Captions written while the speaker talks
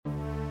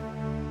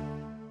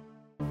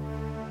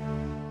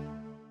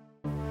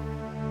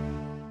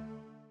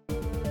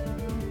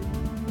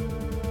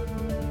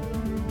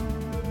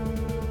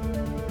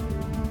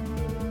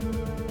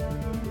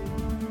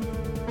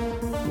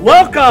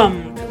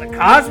Welcome to the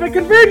Cosmic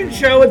Convergence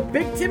Show with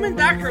Big Tim and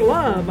Dr.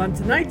 Love. On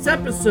tonight's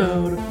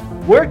episode,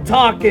 we're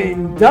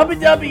talking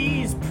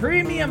WWE's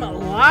premium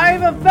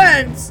live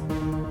events,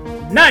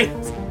 Night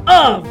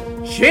of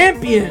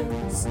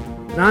Champions.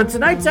 And on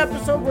tonight's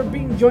episode, we're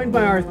being joined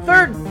by our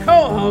third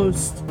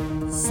co-host,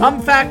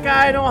 some fat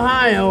guy in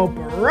Ohio,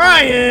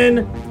 Brian,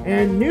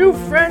 and new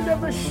friend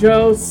of the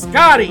show,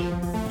 Scotty,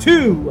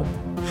 Too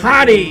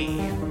Hottie.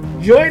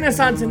 Join us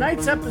on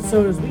tonight's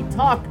episode as we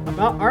talk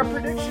about our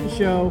prediction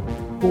show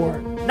for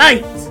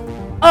Night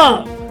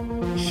of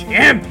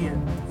Champions.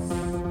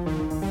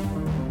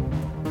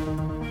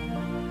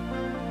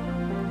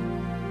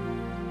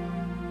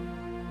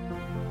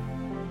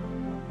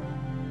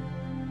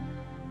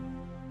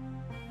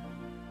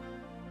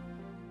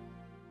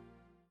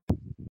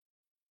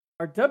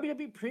 Our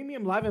WWE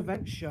Premium Live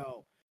Event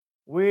Show.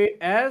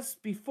 As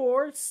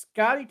before,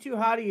 Scotty Too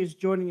Hottie is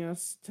joining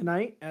us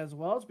tonight, as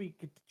well as we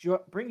could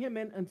bring him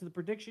into the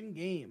prediction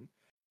game.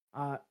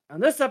 On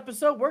this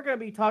episode, we're going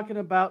to be talking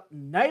about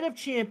Night of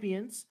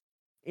Champions.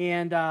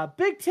 And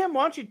Big Tim,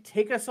 why don't you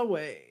take us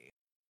away?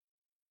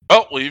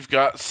 Well, we've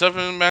got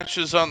 7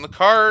 matches on the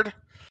card.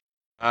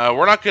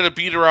 We're not going to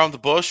beat around the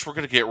bush. We're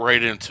going to get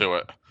right into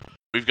it.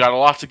 We've got a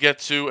lot to get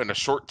to and a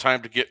short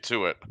time to get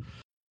to it.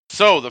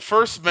 So, the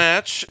first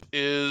match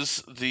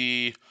is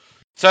the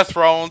Seth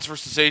Rollins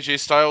versus AJ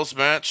Styles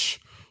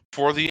match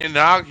for the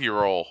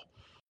inaugural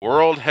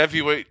World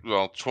Heavyweight,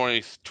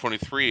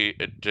 2023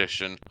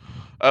 edition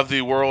of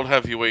the World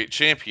Heavyweight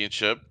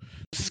Championship.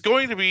 This is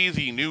going to be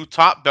the new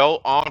top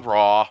belt on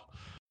Raw,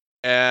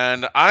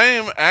 and I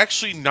am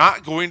actually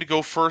not going to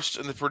go first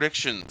in the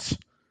predictions.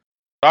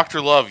 Dr.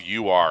 Love,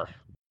 you are.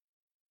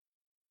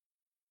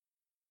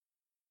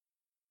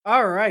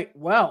 All right,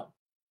 well,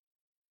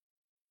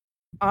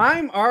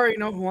 I already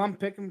know who I'm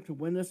picking to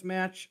win this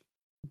match,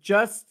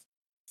 just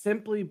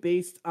simply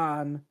based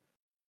on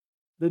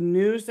the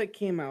news that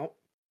came out.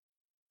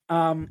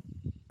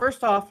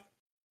 First off,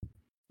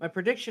 my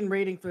prediction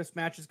rating for this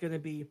match is going to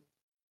be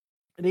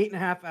an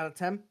 8.5 out of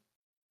 10.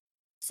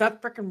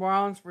 Seth frickin'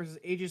 Rollins versus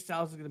AJ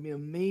Styles is going to be an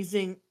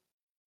amazing,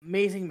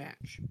 amazing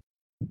match.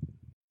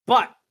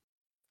 But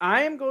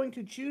I am going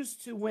to choose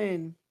to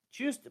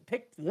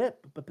pick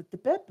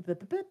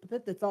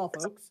that's all,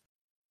 folks.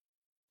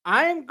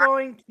 I am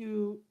going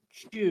to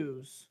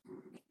choose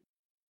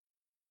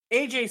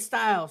AJ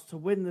Styles to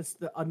win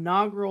the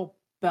inaugural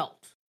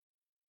belt,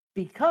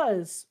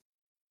 because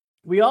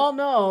we all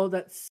know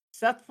that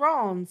Seth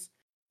Rollins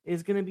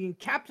is going to be in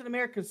Captain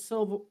America's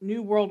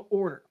New World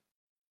Order.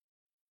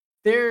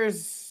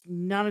 There's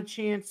not a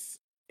chance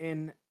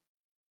for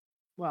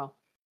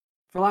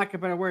lack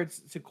of better words,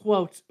 to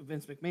quote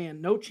Vince McMahon,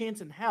 no chance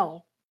in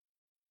hell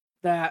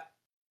that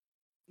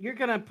you're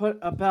going to put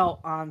a belt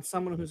on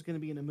someone who's going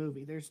to be in a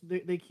movie.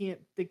 They can't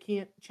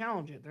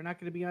challenge it. They're not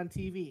going to be on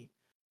TV.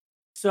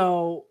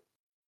 So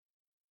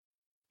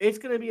it's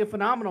going to be a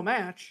phenomenal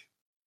match,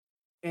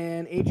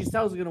 and AJ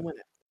Styles is going to win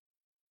it.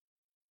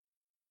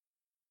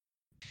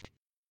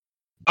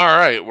 All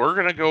right, we're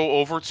going to go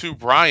over to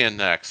Brian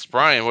next.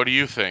 Brian, what do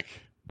you think?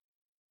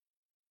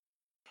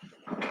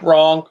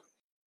 Wrong.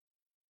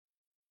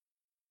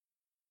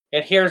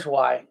 And here's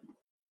why.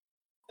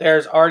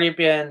 There's already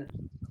been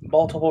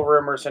multiple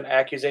rumors and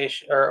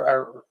accusations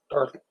or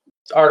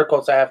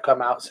articles that have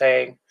come out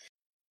saying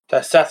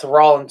that Seth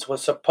Rollins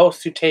was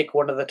supposed to take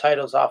one of the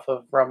titles off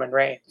of Roman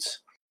Reigns.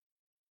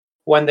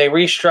 When they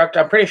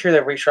I'm pretty sure they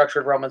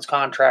restructured Roman's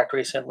contract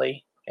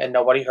recently, and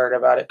nobody heard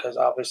about it because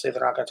obviously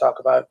they're not going to talk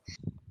about it.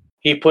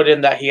 He put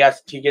in that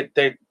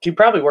he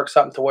probably worked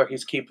something to where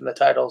he's keeping the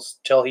titles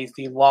till he's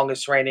the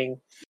longest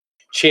reigning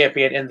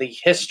champion in the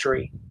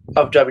history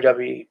of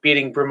WWE,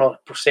 beating Bruno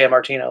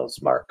Sammartino's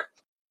mark.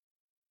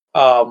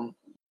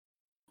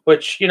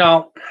 Which,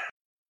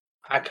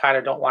 I kind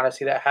of don't want to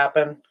see that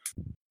happen.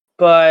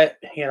 But,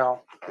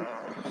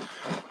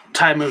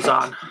 time moves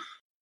on.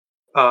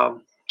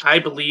 I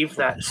believe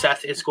that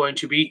Seth is going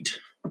to beat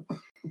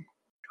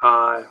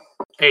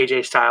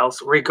AJ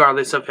Styles,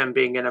 regardless of him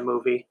being in a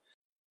movie,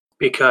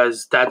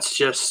 because that's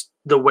just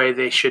the way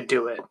they should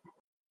do it.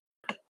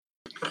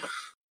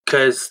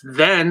 Because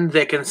then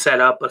they can set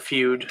up a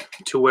feud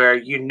to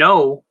where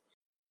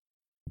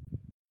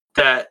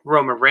that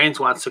Roman Reigns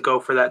wants to go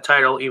for that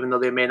title, even though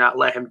they may not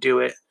let him do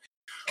it.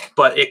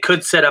 But it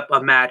could set up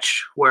a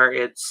match where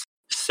it's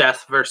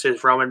Seth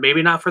versus Roman,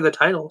 maybe not for the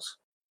titles,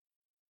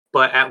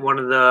 but at one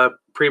of the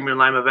premium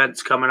live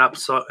events coming up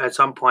at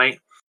some point,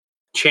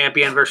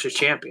 champion versus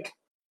champion,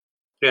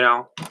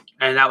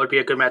 and that would be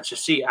a good match to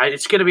see.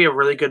 It's going to be a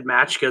really good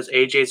match because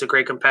AJ's a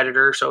great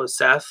competitor, so is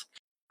Seth.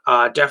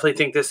 Definitely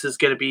think this is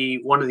going to be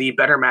one of the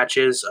better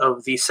matches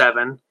of the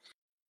 7.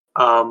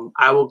 I'm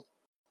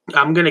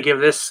going to give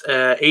this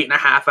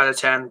 8.5 out of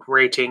 10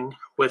 rating,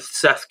 with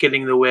Seth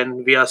getting the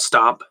win via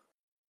stomp.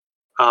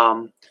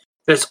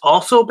 There's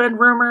also been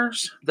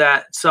rumors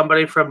that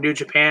somebody from New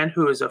Japan,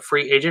 who is a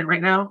free agent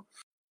right now,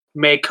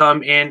 may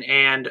come in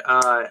and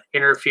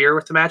interfere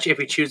with the match if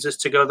he chooses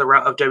to go the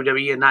route of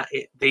WWE and not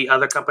the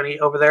other company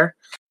over there.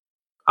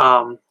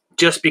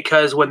 just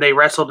because when they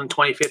wrestled in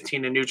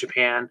 2015 in New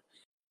Japan,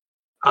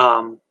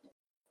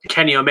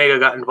 Kenny Omega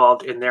got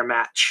involved in their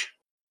match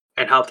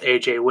and helped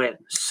AJ win.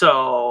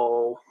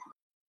 So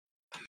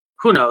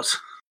who knows?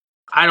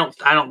 I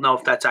don't know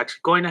if that's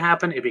actually going to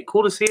happen. It'd be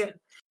cool to see it.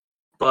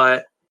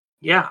 But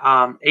yeah,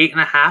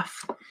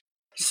 8.5.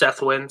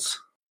 Seth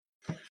wins.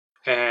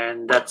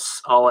 And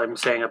that's all I'm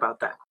saying about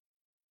that.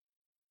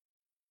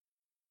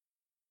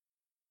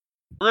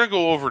 We're going to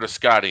go over to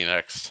Scotty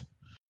next.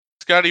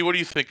 Scotty, what do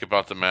you think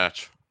about the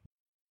match?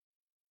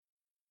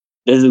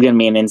 This is going to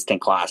be an instant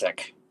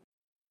classic.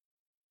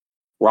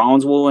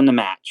 Rollins will win the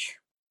match.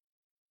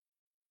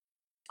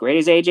 As great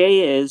as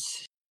AJ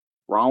is,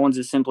 Rollins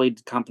is simply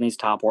the company's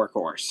top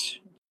workhorse.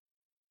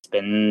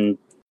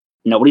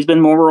 Nobody's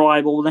been more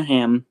reliable than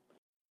him,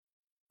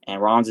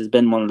 and Rollins has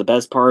been one of the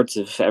best parts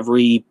of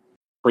every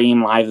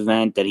premium live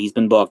event that he's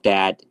been booked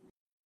at.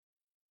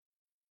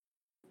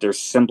 There's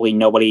simply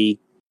nobody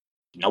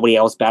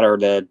else better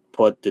to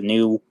put the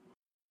new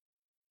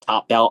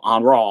top belt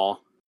on Raw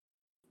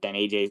than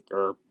AJ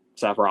or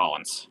Seth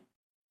Rollins.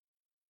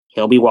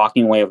 He'll be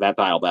walking away with that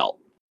title belt.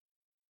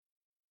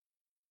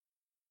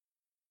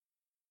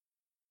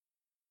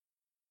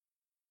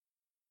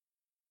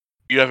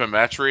 You have a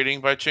match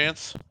rating by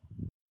chance?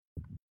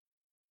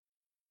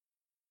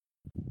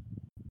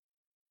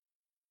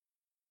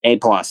 A+,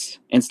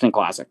 instant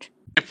classic.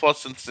 A+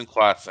 instant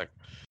classic.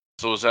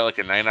 So is that like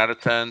a 9 out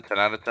of 10, 10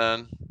 out of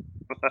 10?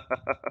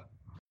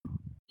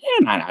 Yeah,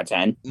 9 out of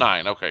 10.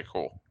 9, okay,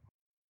 cool.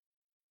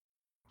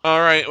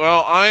 Alright,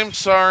 well, I'm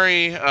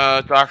sorry,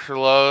 Dr.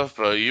 Love,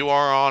 but you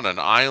are on an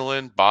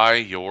island by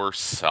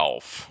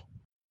yourself.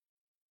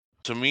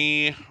 To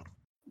me,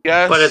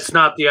 yes. But it's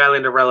not the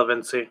island of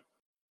relevancy.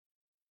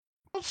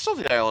 It's still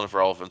the island of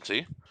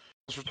relevancy.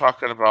 Because we're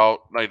talking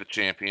about Night of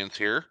Champions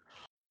here.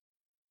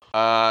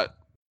 Wow.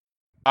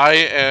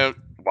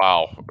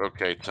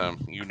 Okay,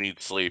 Tim, you need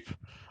sleep.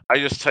 I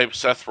just typed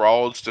Seth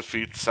Rollins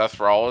defeats Seth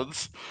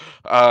Rollins.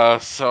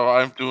 So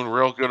I'm doing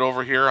real good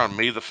over here on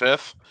May the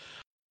 5th.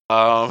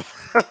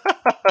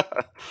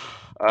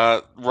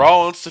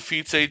 Rollins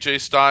defeats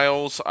AJ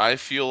Styles. I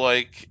feel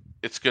like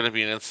it's going to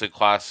be an instant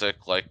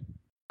classic like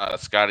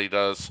Scotty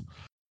does.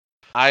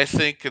 I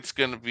think it's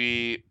going to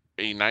be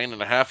a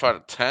 9.5 out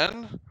of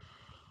 10.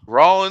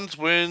 Rollins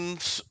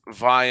wins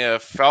via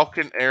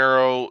Falcon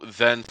Arrow,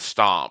 then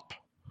Stomp.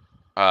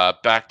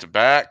 Back to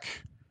back.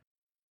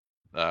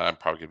 I'm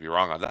probably going to be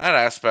wrong on that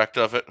aspect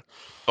of it.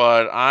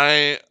 But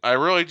I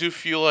really do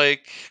feel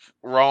like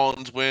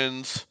Rollins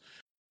wins.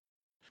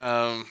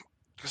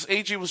 Because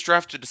AJ was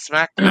drafted to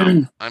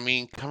SmackDown. I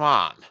mean, come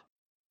on.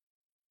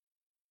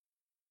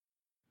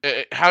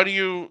 How do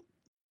you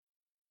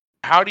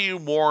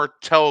more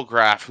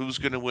telegraph who's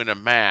going to win a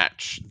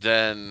match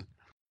than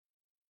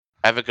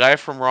have a guy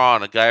from Raw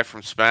and a guy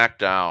from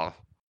SmackDown,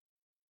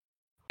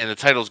 and the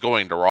title's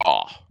going to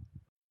Raw?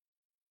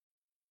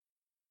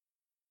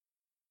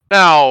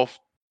 Now,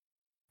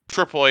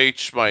 Triple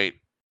H might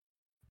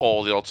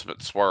pull the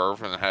ultimate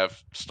swerve and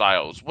have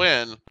Styles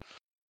win,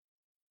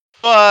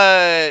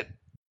 but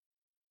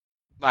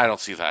I don't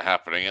see that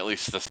happening, at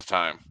least this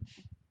time.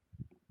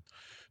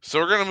 So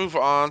we're going to move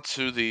on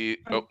to the...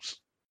 Oops.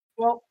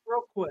 Well,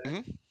 real quick,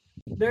 Mhm.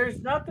 There's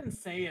nothing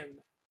saying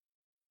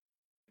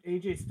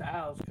AJ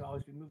Styles could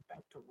always be moved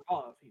back to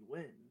Raw if he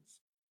wins.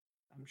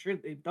 I'm sure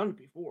they've done it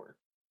before.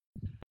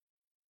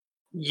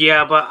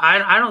 Yeah, but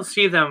I don't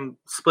see them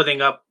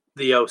splitting up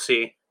the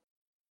OC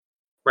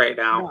right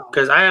now.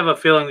 Because I have a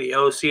feeling the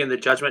OC and the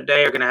Judgment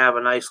Day are going to have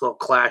a nice little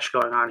clash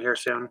going on here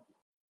soon.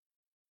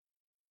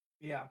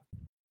 Yeah.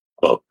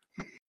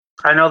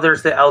 I know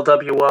there's the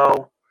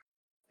LWO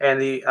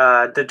and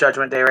the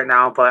Judgment Day right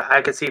now, but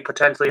I could see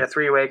potentially a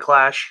 3-way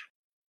clash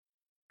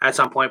at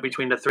some point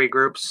between the three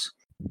groups.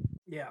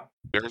 Yeah.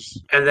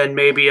 And then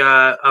maybe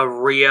a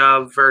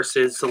Rhea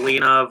versus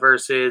Zelina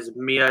versus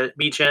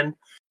Michin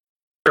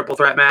triple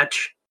threat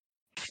match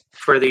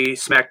for the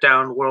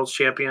SmackDown World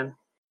Championship.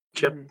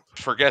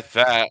 Forget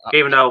that.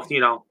 Even though,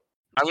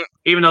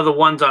 even though the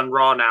one's on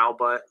Raw now,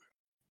 but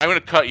I'm going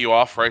to cut you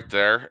off right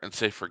there and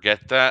say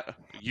forget that.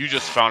 You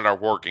just found our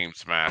War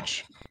Games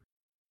match.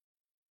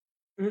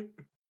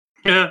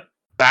 Yeah.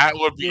 That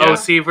would be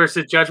OC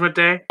versus Judgment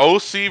Day.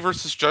 OC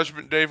versus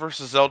Judgment Day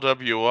versus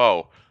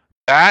LWO.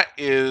 That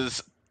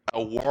is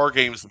a War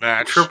Games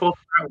match. Triple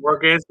threat War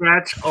Games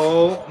match.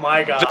 Oh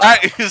my god.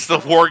 That is the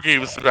War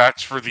Games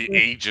match for the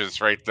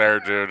ages right there,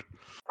 dude.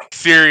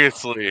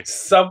 Seriously.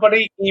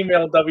 Somebody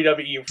email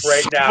WWE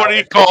right now.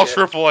 Somebody call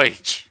Triple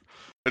H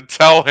and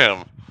tell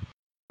him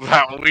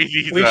that we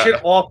need We that.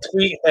 should all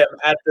tweet him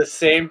at the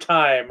same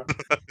time.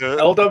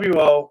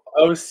 LWO,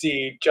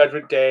 OC,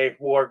 Judgment Day,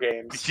 War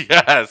Games.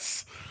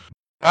 Yes.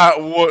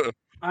 That would.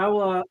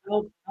 I'll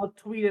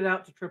tweet it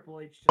out to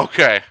Triple H.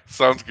 Okay,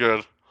 sounds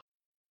good.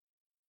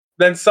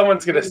 Then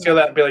someone's gonna steal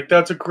that and be like,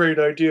 "That's a great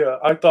idea.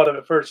 I thought of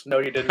it first." No,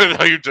 you didn't.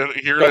 No, you didn't.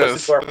 Here Go it listen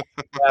is. to our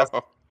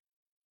podcast.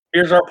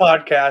 Here's our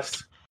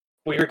podcast.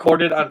 We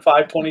recorded on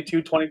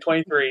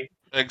 5/22/2023.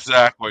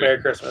 Exactly.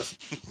 Merry Christmas.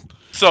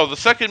 So the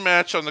second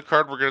match on the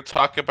card we're going to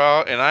talk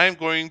about, and I'm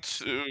going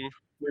to...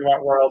 We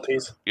want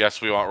royalties.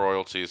 Yes, we want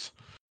royalties.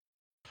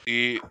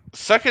 The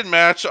second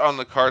match on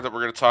the card that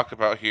we're going to talk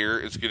about here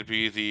is going to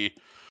be the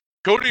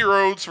Cody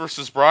Rhodes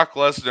versus Brock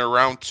Lesnar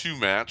round 2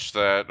 match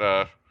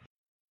that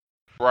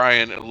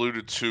Brian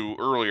alluded to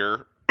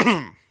earlier.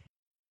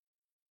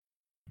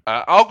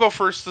 I'll go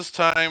first this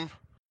time.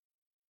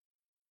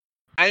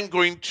 I'm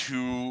going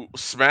to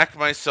smack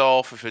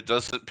myself if it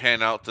doesn't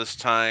pan out this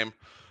time.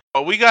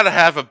 But we got to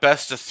have a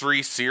best of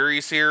 3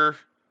 series here,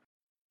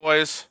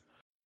 boys.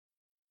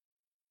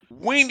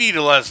 We need a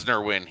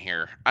Lesnar win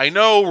here. I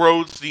know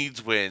Rhodes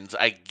needs wins.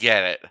 I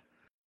get it.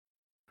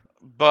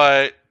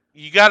 But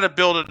you got to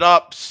build it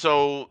up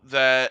so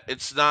that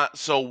it's not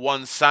so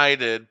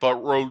one-sided, but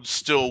Rhodes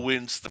still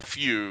wins the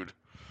feud.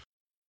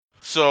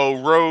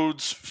 So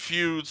Rhodes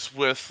feuds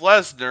with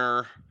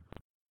Lesnar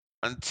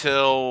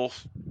until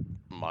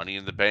Money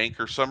in the Bank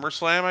or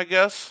SummerSlam, I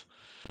guess.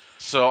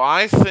 So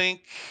I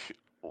think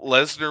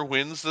Lesnar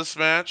wins this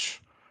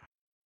match.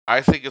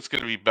 I think it's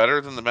going to be better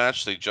than the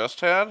match they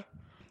just had.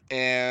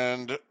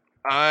 And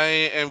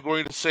I am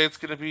going to say it's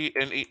going to be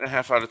an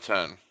 8.5 out of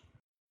 10.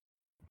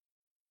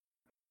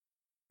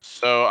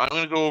 So I'm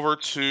going to go over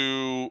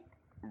to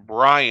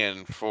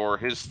Brian for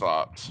his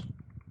thoughts.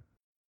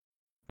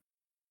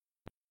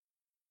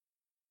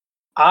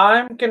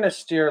 I'm going to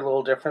steer a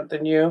little different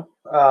than you.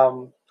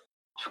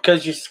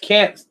 Because you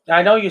can't...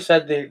 I know you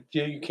said that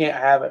you can't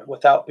have it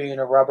without being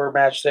a rubber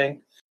match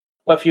thing.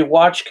 But if you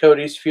watch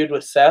Cody's feud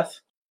with Seth,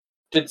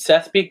 did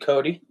Seth beat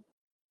Cody?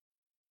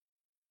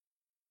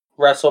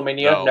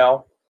 WrestleMania?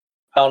 No.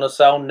 Hell in a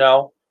Cell?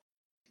 No.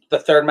 The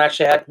third match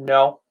they had?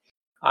 No.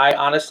 I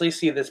honestly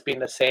see this being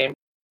the same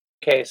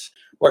case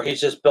where he's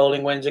just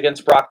building wins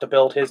against Brock to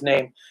build his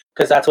name,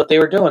 because that's what they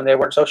were doing. They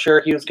weren't so sure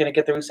he was going to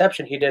get the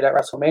reception he did at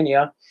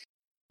WrestleMania,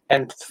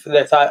 and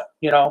they thought,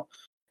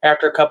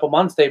 after a couple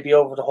months they'd be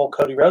over the whole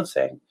Cody Rhodes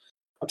thing.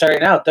 I'm telling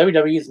you now,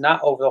 WWE is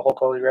not over the whole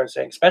Cody Rhodes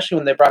thing, especially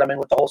when they brought him in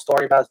with the whole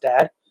story about his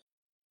dad.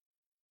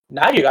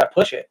 Now you got to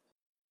push it.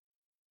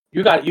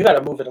 You got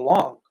to move it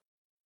along.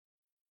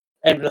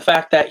 And the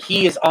fact that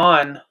he is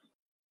on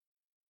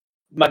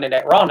Monday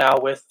Night Raw now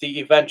with the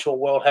eventual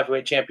World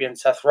Heavyweight Champion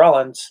Seth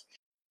Rollins,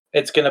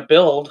 it's going to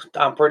build,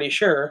 I'm pretty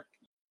sure,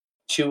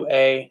 to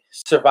a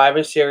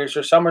Survivor Series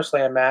or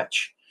SummerSlam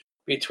match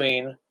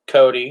between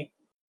Cody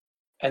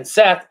and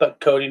Seth, but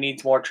Cody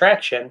needs more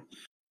traction.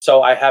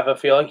 So I have a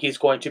feeling he's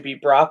going to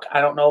beat Brock. I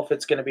don't know if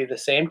it's going to be the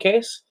same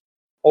case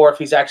or if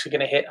he's actually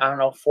going to hit,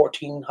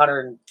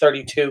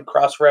 1,432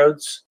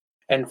 crossroads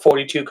and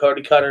 42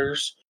 Cody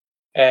cutters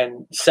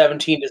and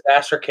 17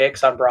 disaster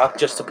kicks on Brock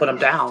just to put him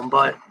down.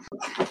 But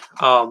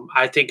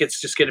I think it's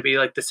just going to be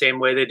like the same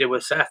way they did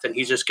with Seth, and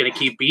he's just going to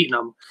keep beating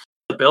him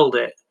to build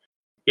it.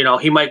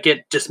 He might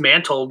get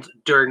dismantled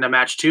during the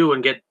match too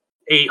and get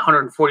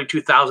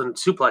 842,000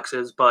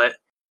 suplexes, but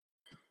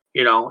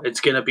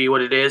it's going to be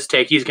what it is.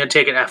 He's going to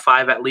take an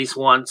F5 at least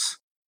once,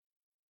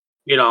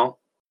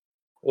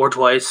 or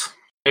twice,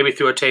 maybe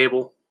through a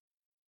table.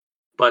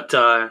 But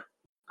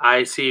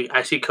I see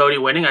Cody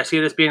winning. I see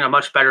this being a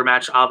much better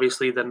match,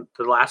 obviously, than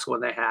the last one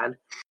they had,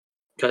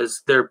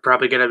 because they're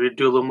probably going to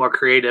do a little more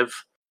creative.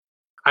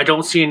 I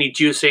don't see any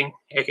juicing,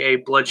 aka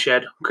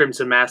bloodshed,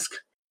 Crimson Mask,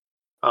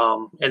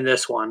 in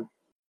this one,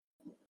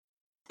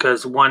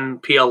 because one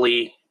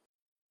PLE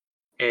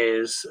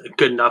is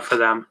good enough for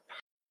them.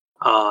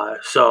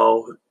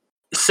 So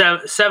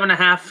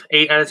 7.5,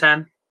 8 out of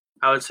 10,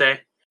 I would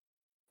say.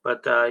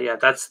 But yeah,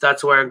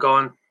 that's where I'm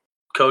going.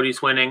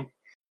 Cody's winning,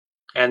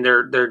 and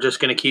they're just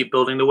going to keep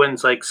building the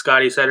wins, like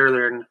Scotty said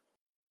earlier.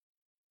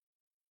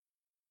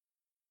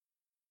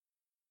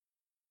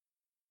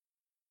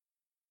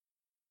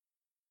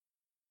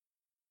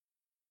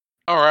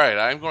 All right,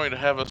 I'm going to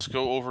have us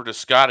go over to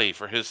Scotty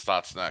for his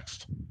thoughts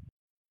next.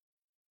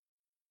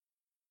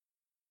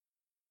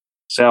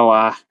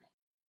 So,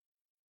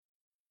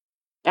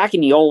 back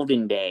in the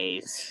olden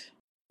days,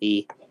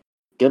 the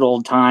good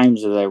old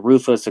times of the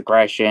ruthless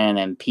aggression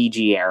and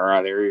PG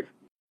era, there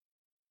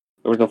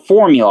was a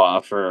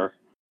formula for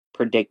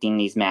predicting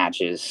these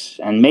matches,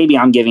 and maybe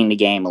I'm giving the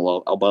game a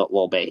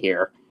little bit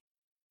here,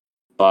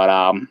 but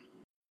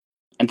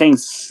and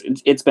things,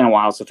 it's been a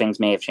while, so things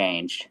may have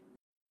changed,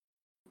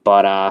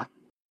 but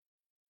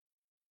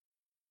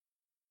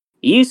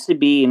it used to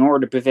be, in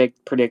order to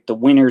predict the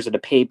winners of the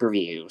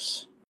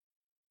pay-per-views,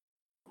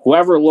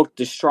 whoever looked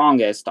the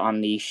strongest on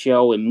the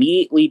show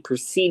immediately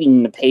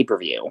preceding the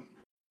pay-per-view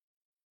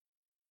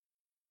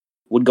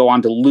would go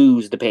on to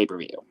lose the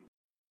pay-per-view.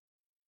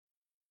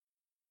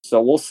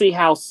 So we'll see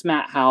how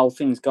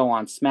things go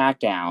on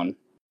SmackDown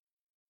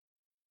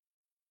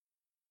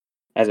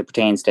as it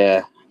pertains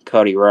to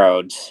Cody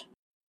Rhodes.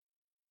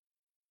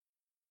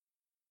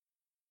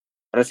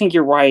 But I think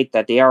you're right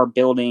that they are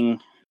building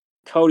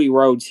Cody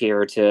Rhodes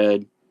here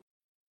to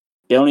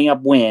building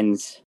up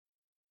wins.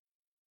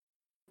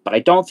 But I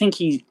don't think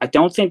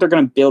they're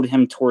going to build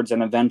him towards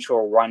an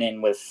eventual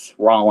run-in with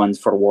Rollins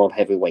for the World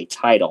Heavyweight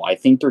title. I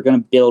think they're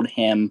going to build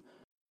him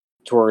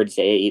towards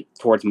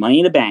Money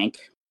in the Bank,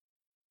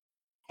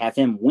 have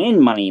him win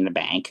Money in the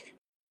Bank,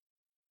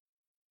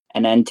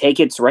 and then take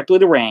it directly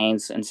to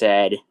Reigns and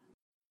said,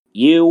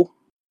 you,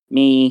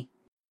 me,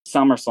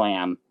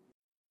 SummerSlam,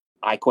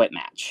 I quit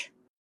match.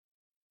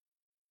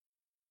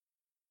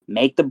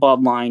 Make the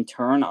Bloodline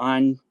turn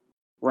on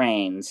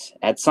Reigns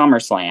at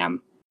SummerSlam,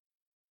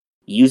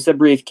 use the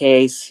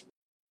briefcase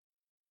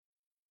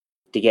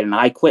to get an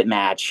I quit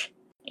match,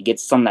 and get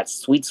some of that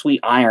sweet, sweet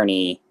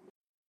irony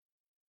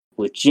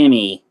with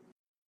Jimmy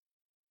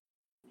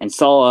and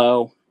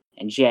Solo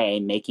and Jay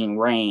making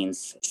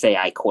Reigns say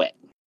I quit.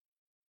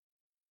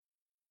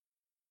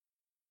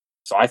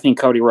 So I think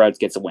Cody Rhodes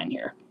gets a win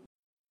here.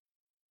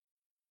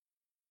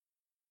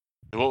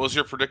 What was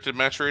your predicted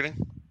match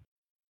rating?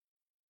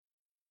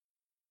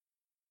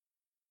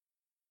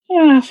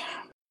 Yeah,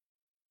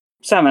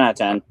 7 out of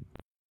 10.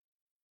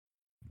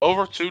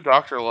 Over to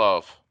Dr.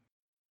 Love.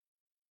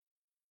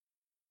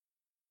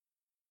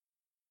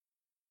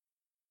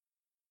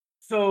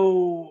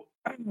 So,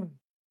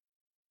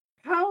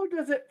 how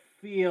does it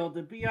feel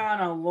to be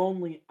on a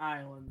lonely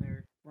island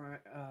there,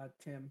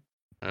 Tim?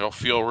 It'll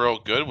feel real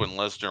good when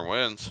Lesnar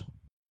wins.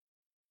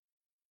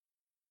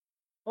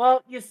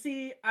 Well, you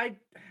see, I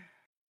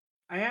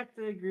have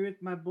to agree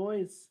with my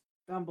boys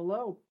down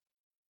below.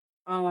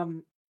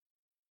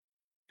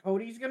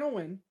 Cody's gonna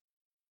win.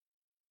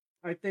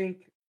 I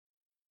think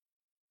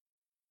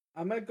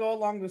I'm gonna go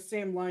along the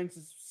same lines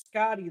as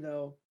Scotty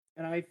though,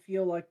 and I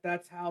feel like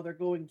that's how they're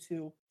going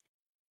to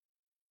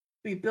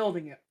be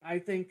building it. I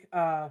think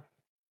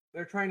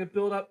they're trying to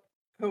build up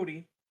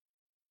Cody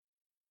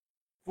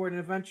for an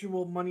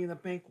eventual Money in the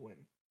Bank win.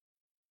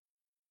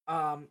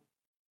 And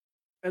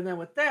then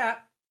with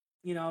that,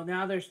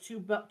 now there's two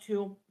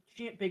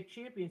big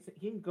champions that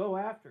he can go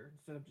after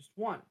instead of just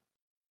one.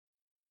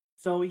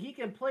 So he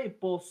can play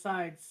both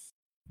sides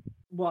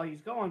while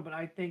he's going, but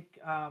I think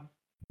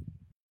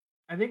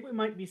we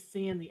might be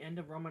seeing the end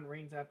of Roman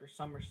Reigns after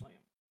SummerSlam.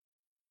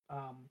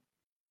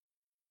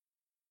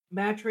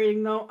 Match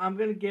rating though, I'm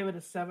gonna give it a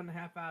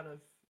 7.5 out of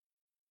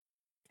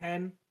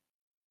 10.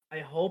 I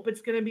hope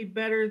it's gonna be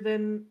better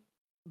than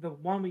the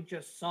one we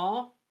just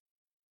saw.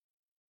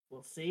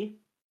 We'll see.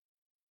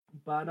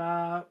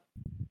 But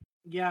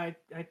yeah,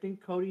 I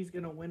think Cody's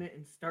gonna win it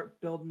and start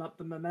building up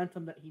the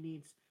momentum that he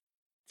needs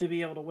to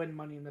be able to win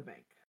Money in the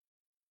Bank.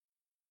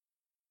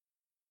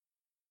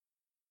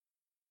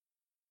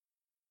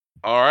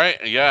 All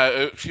right, yeah,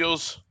 it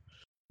feels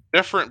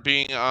different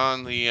being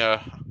on the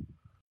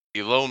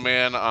lone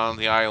man on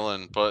the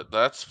island, but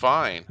that's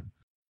fine.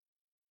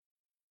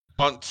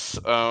 Once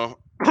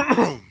once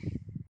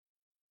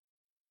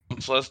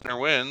Lesnar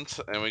wins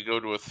and we go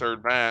to a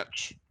third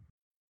match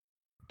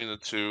between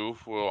the two,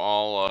 we'll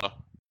all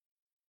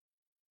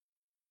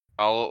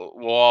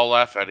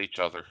laugh at each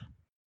other.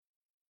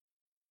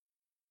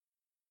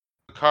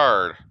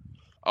 Card: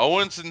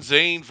 Owens and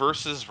Zayn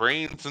versus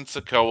Reigns and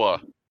Sikoa.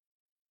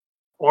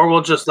 Or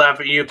we'll just laugh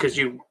at you because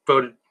you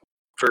voted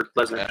for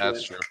Lesnar. Yeah,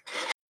 that's true.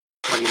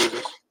 When he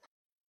loses.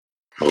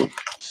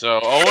 So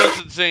Owens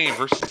and Zayn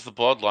versus the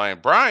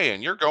Bloodline.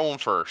 Brian, you're going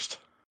first.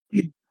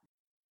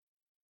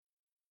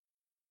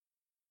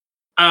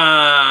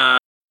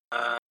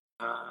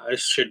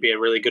 This should be a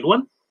really good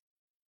one.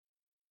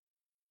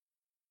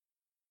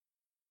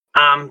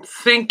 I'm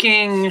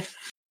thinking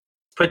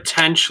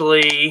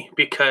potentially,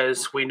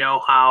 because we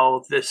know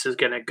how this is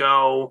going to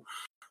go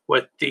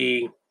with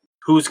the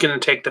who's going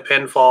to take the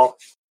pinfall,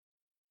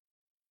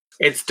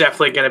 it's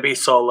definitely going to be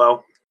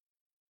Solo.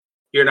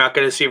 You're not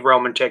going to see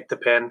Roman take the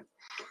pin.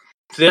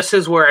 This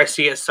is where I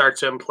see it start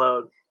to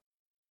implode,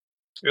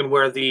 and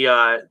where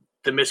the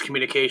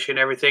miscommunication,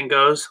 everything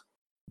goes.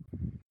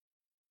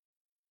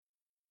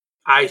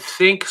 I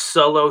think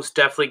Solo's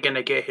definitely going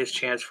to get his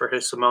chance for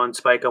his Samoan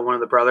spike on one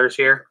of the brothers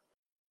here,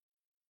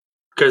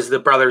 because the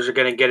brothers are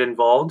going to get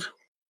involved,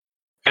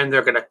 and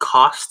they're going to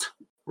cost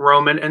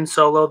Roman and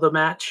Solo the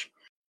match,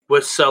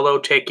 with Solo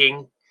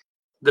taking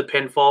the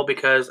pinfall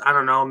because, I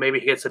don't know, maybe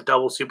he gets a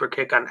double super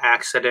kick on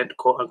accident,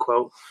 quote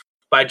unquote,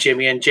 by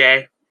Jimmy and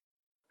Jay,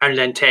 and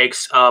then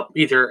takes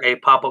either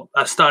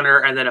a stunner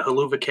and then a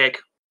haluva kick,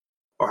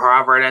 or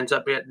however it ends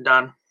up getting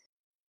done.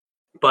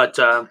 But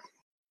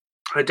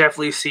I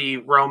definitely see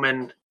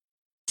Roman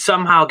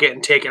somehow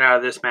getting taken out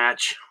of this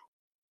match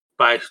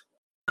by,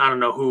 I don't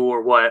know who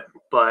or what,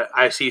 but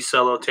I see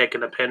Solo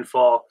taking a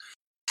pinfall.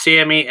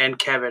 Sammy and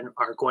Kevin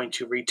are going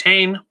to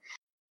retain.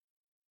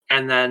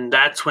 And then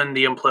that's when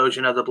the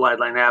implosion of the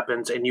Bloodline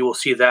happens, and you will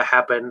see that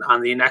happen on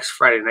the next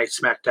Friday Night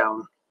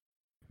SmackDown.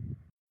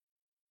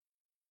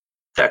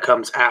 That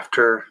comes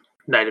after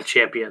Night of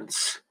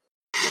Champions.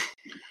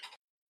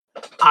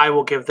 I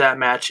will give that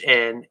match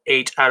an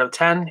 8 out of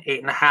 10.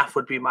 8.5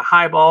 would be my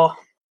high ball.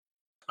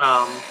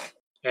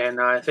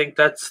 And I think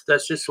that's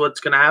just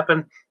what's going to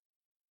happen.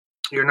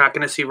 You're not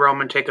going to see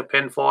Roman take a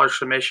pinfall or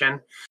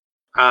submission.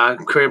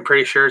 I'm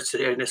pretty sure it's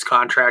in his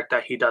contract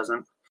that he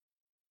doesn't.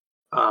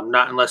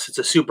 Not unless it's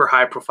a super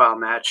high-profile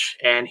match.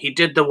 And he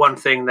did the one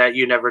thing that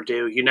you never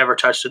do. You never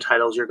touch the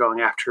titles you're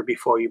going after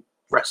before you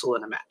wrestle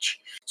in a match.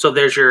 So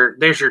there's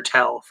your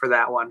tell for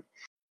that one.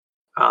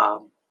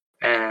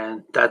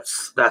 And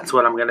that's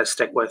what I'm going to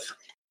stick with.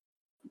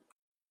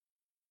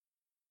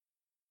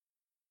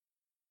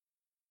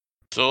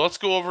 So let's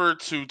go over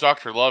to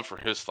Dr. Love for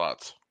his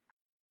thoughts.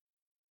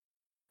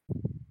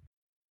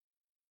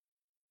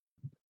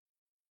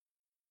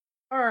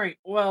 All right.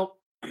 Well,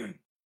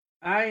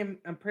 I'm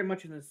pretty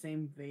much in the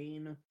same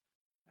vein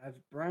as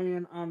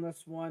Brian on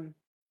this one.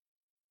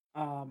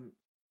 I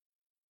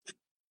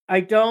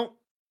don't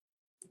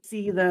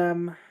see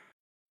them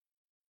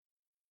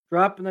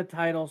dropping the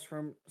titles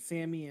from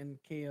Sammy and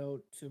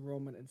KO to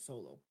Roman and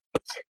Solo.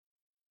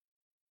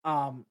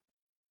 I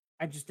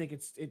just think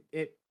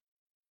it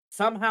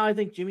somehow I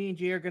think Jimmy and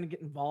Jay are going to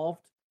get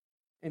involved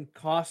and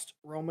cost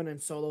Roman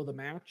and Solo the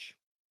match,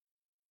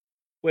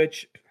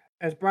 which,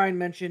 as Brian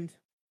mentioned,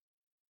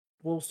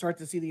 we'll start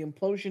to see the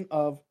implosion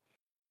of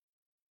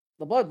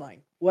the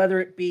bloodline,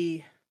 whether it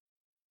be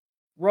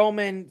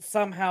Roman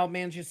somehow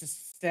manages to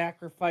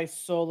sacrifice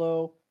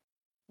Solo,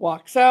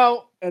 walks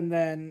out, and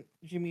then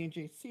Jimmy and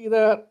Jay see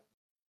that,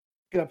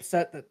 get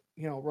upset that,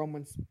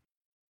 Roman's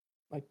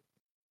like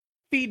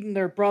feeding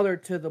their brother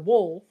to the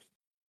wolves,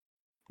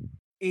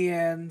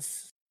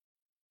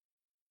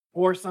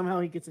 or somehow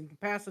he gets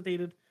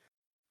incapacitated.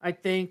 I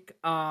think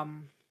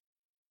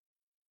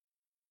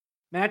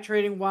match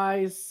rating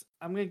wise,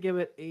 I'm gonna give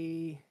it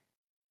a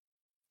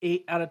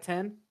 8 out of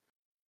 10.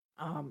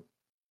 I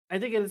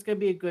think it is gonna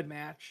be a good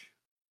match,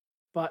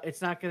 but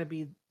it's not gonna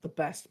be the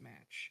best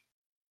match.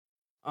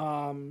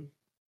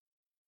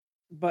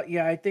 But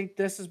yeah, I think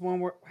this is when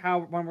we're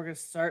gonna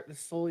start to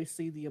slowly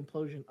see the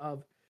implosion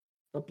of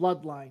the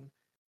bloodline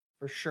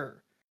for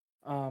sure.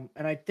 And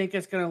I think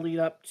it's gonna lead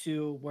up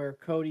to where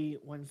Cody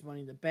wins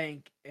Money in the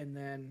Bank and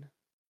then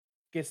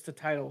gets the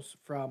titles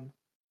from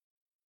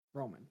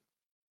Roman.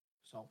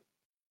 So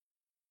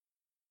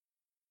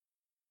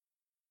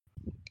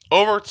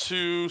Over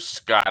to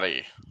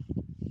Scotty.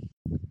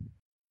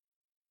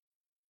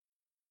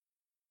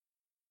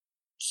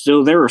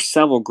 So there are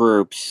several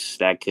groups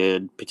that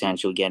could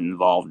potentially get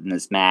involved in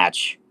this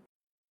match,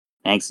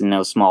 thanks in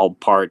no small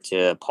part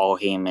to Paul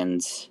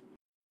Heyman's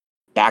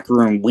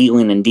backroom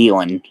wheeling and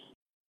dealing.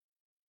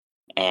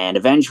 And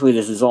eventually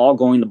this is all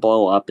going to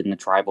blow up in the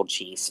Tribal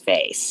Chief's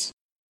face.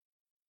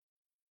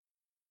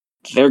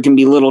 There can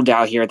be little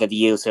doubt here that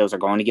the Usos are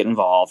going to get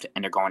involved,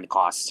 and they're going to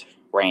cost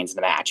Reigns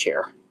the match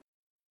here.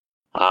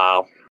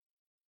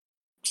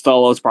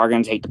 Solo's probably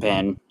going to take the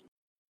pin.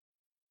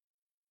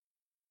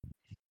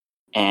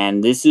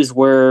 And this is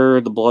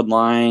where the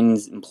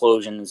Bloodline's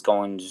implosion is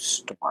going to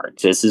start.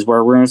 This is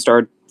where we're going to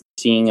start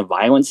seeing a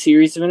violent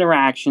series of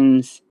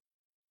interactions.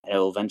 And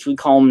it'll eventually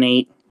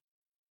culminate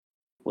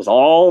with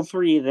all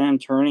three of them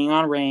turning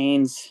on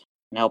Reigns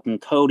and helping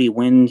Cody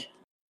win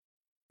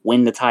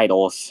the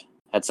titles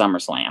at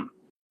SummerSlam.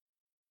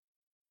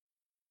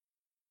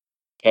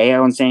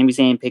 KO and Sami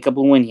Zayn pick up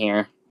a win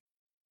here.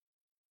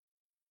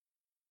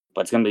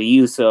 But it's going to be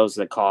the Usos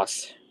that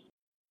cost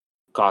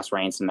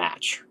Reigns the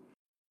match.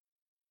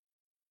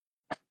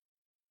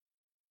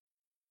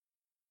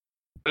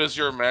 What is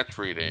your match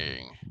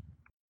rating?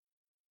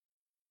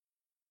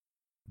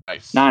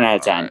 Nice. 9 out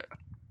of 10. Right.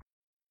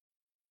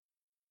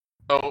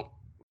 So,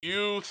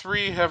 you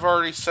three have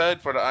already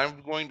said, but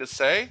I'm going to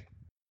say,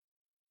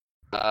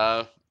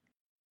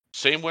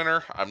 same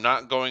winner. I'm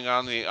not going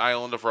on the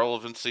island of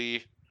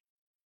relevancy.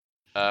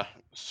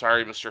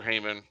 Sorry, Mr.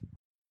 Heyman.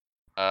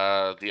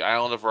 The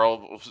island of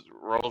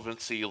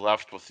relevancy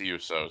left with the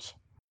Usos.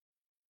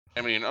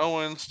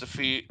 Owens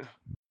defeat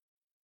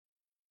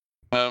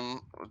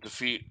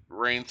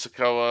Reigns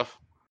Sikoa.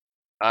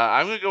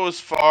 I'm going to go as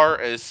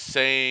far as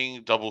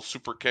saying double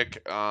super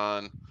kick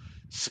on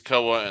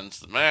Sikoa ends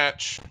the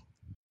match.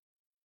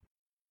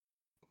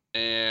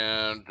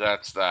 And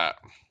that's that.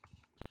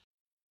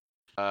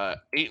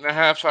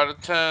 8.5 out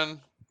of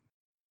 10.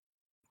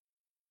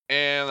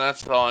 And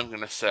that's all I'm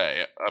going to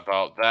say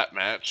about that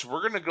match.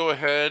 We're going to go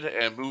ahead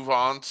and move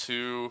on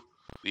to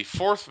the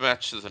fourth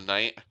match of the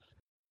night.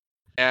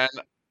 And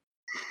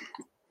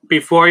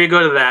before you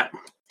go to that,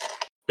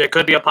 there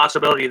could be a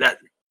possibility that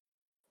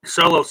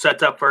Solo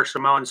sets up for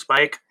Samoan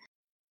Spike,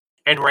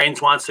 and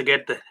Reigns wants to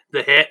get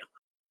the hit,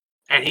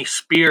 and he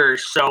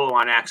spears Solo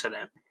on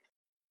accident.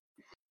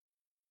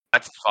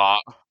 that's a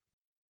thought.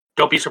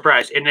 Don't be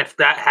surprised. And if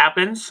that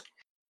happens,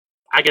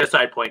 I get a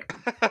side point.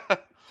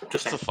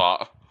 Just a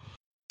thought.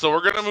 So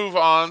we're going to move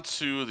on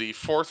to the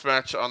fourth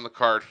match on the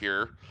card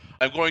here.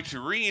 I'm going to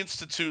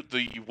reinstitute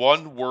the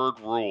one-word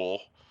rule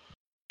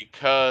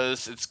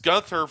because it's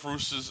Gunther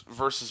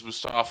versus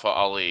Mustafa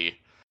Ali.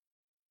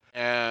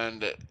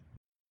 And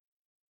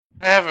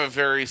I have a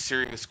very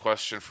serious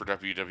question for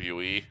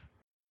WWE.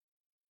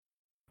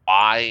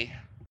 Why?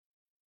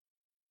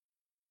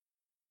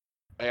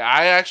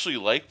 I actually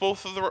like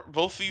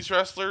both these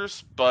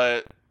wrestlers,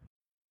 but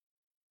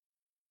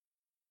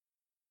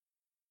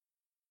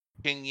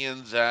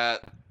opinions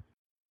that,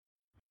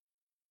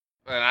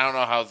 and I don't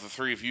know how the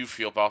three of you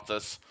feel about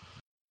this.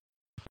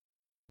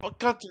 But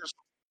Gunther's.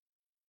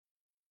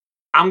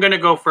 I'm going to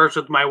go first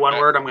with my one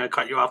word. I'm going to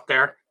cut you off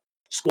there.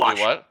 Squash.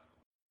 Wait, what?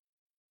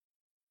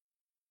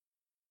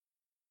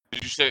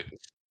 Did you say?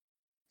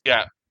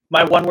 Yeah.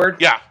 My one word?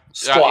 Yeah.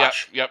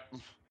 Squash. Yep.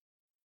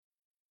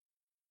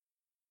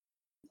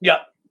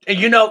 Yep. And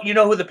you know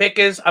who the pick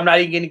is? I'm not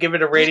even going to give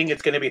it a rating.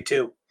 It's going to be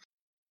 2.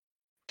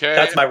 Okay.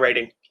 That's my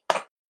rating.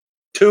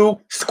 2,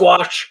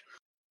 squash.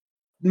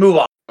 Move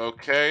on.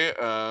 Okay.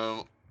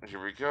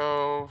 Here we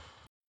go.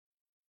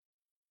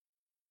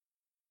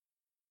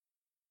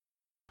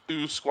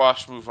 2,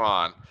 squash. Move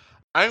on.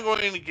 I'm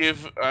going to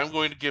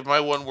give my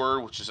one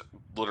word, which is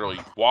literally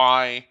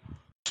Y.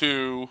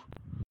 2.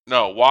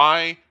 No,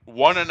 Y.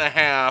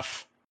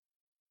 1.5.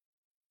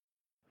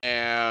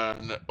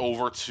 And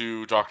over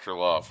to Dr.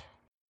 Love.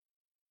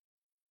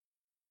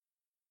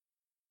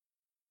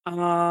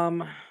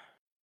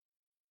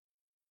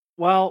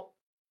 Well,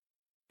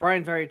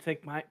 Brian's already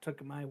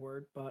took my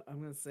word, but I'm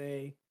gonna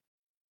say,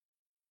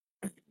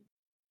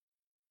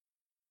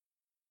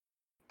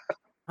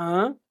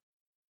 huh?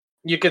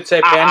 You could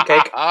say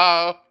pancake.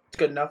 Oh. It's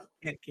good enough.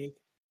 Pancake.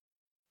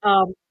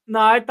 No,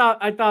 I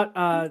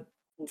thought,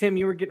 Tim,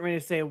 you were getting ready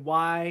to say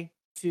Y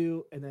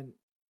 2 and then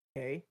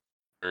K.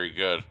 Very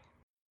good.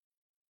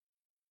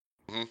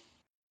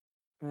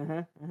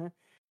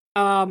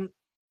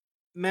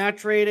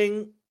 Match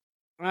rating,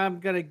 I'm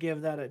gonna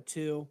give that a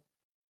 2,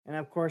 and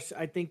of course,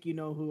 I think you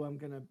know who I'm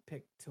gonna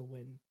pick to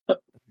win the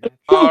match.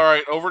 All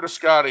right, over to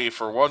Scotty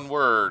for one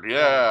word.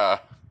 Yeah.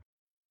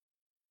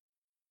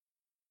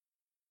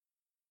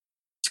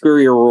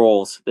 Screw your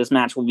rules. This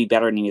match will be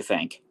better than you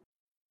think.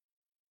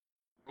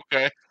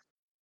 Okay.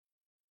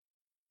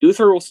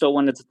 Gunther will still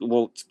win.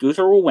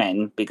 Gunther will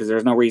win because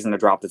there's no reason to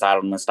drop the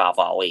title to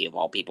Mustafa Ali of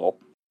all people.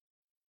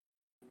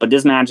 But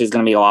this match is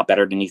going to be a lot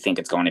better than you think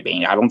it's going to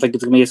be. I don't think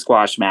it's going to be a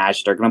squash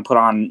match. They're going to put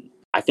on.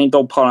 I think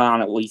they'll put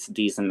on at least a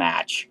decent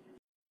match.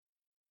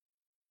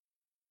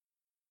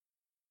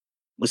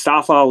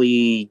 Mustafa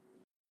Ali.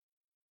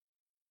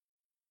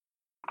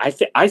 I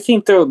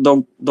think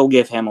they'll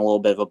give him a little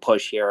bit of a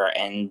push here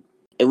and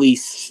at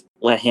least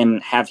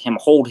have him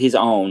hold his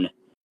own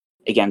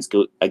against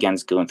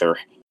Gunther.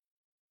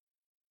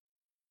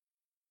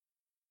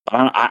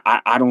 But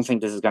I don't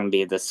think this is going to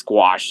be the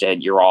squash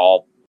that you're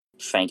all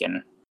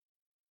thinking.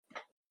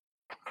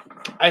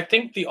 I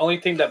think the only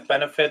thing that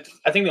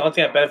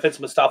benefits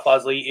Mustafa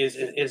Ali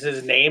is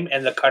his name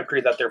and the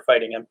country that they're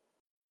fighting in.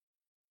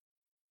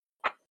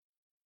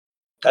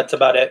 That's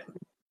about it.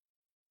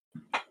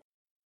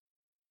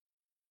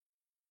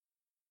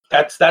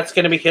 That's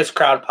going to be his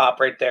crowd pop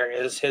right there.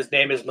 Is his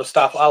name is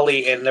Mustafa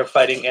Ali and they're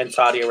fighting in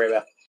Saudi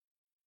Arabia.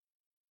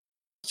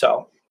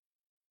 So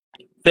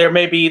there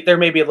may be a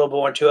little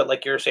more to it,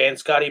 like you're saying,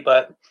 Scotty,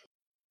 but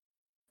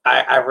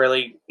I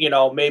really,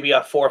 maybe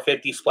a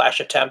 450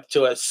 splash attempt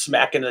to a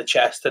smack in the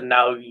chest, and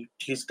now he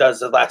does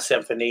the last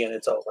symphony and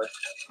it's over.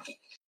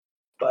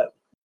 But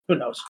who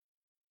knows?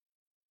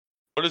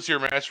 What is your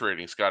match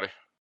rating, Scotty?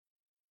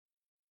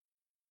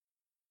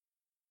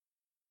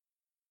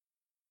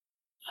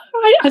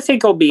 I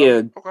think it'll be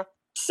a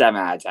 7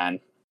 out of 10.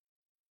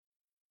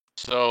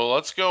 So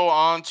let's go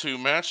on to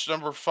match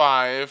number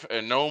 5,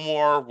 and no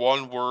more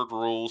one-word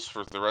rules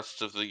for the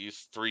rest of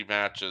these 3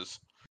 matches.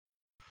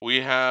 We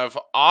have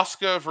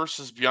Asuka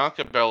versus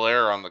Bianca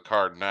Belair on the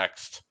card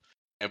next.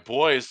 And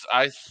boys,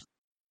 Well,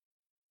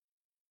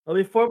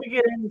 before we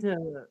get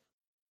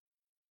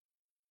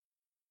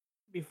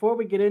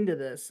into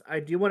this, I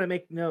do want to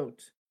make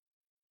note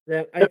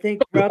that I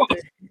think throughout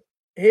the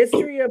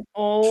history of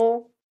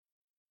all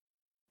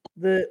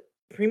the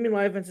premium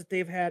live events that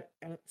they've had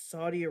at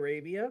Saudi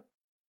Arabia,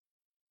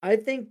 I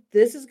think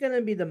this is going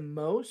to be the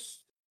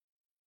most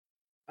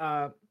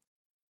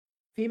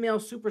female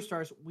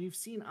superstars we've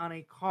seen on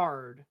a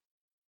card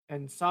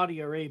in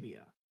Saudi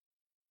Arabia.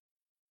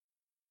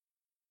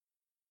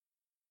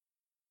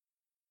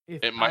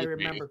 If I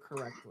remember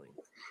correctly.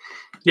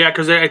 Yeah,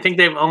 because I think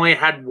they've only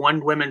had one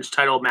women's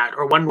title match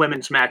or one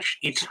women's match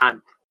each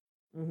time.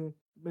 Mm-hmm.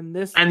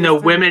 And the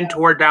women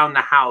tore down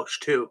the house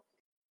too.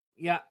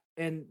 Yeah,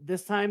 and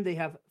this time they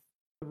have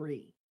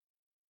 3.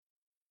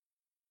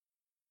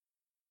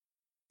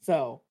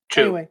 So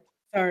 2. Anyway,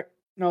 sorry,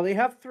 no, they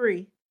have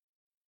 3.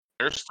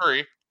 There's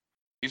 3.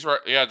 He's right.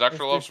 Yeah,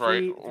 Dr. Love's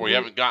right. We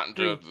haven't gotten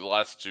to the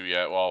last 2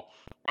 yet. Well,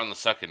 we're on the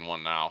second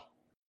one now.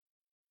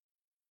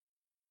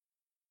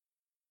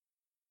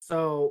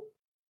 So.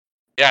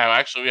 Yeah,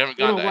 actually, we haven't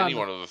gotten to any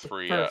one of the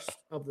 3 yet.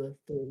 Of the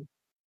 3.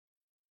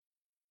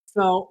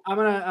 So I'm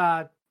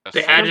gonna.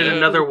 They added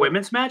another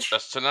women's match.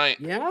 That's tonight.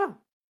 Yeah.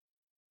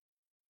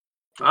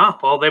 Oh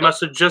well, they must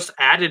have just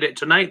added it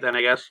tonight then,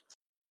 I guess.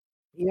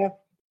 Yeah.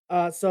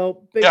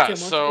 So Big Tim,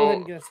 so go ahead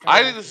and get us started.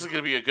 I think this is going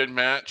to be a good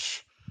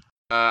match.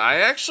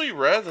 I actually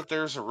read that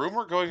there's a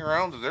rumor going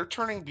around that they're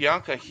turning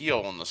Bianca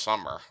heel in the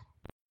summer.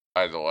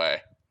 By the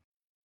way,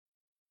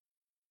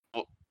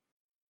 well,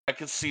 I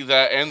could see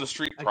that, and the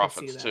Street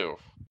Profits too.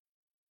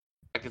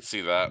 I could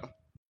see that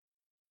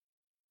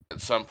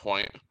at some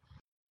point.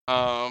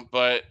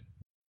 But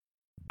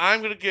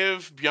I'm gonna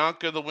give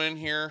Bianca the win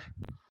here.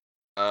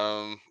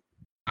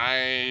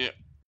 I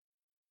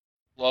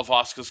love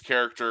Asuka's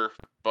character,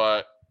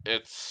 but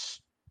it's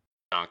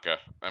Bianca.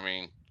 I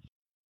mean,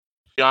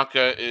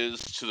 Bianca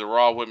is to the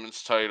Raw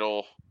Women's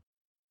title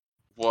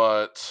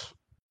what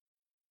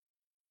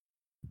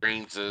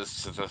Reigns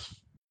is to the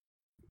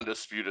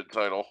undisputed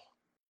title.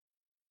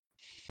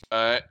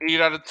 8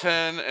 out of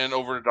 10, and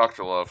over to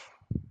Dr. Love.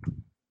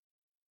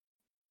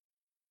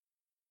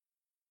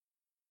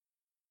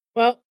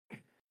 Well,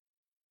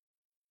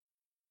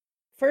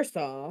 first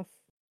off,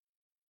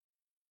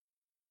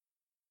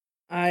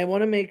 I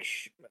want to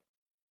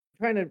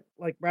trying to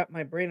wrap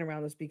my brain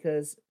around this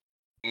because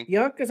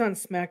Bianca's on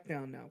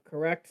SmackDown now,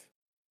 correct?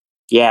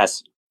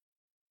 Yes.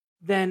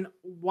 Then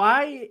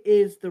why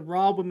is the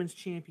Raw Women's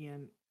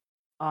Champion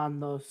on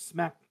the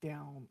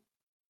SmackDown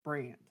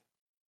brand?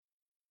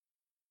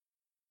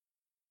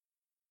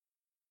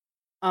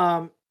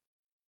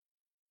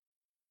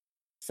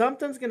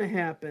 Something's gonna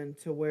happen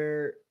to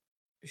where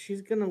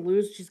she's gonna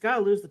lose. She's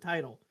gotta lose the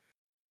title.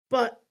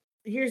 But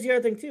here's the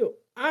other thing too.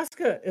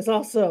 Asuka is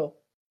also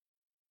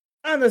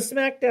on the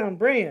SmackDown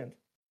brand,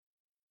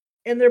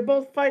 and they're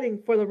both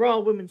fighting for the Raw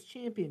Women's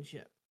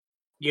Championship.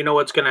 You know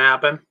what's gonna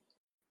happen?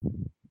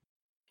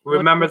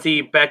 Remember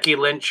the Becky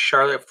Lynch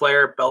Charlotte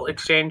Flair belt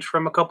exchange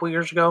from a couple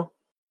years ago?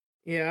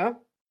 Yeah.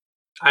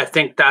 I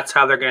think that's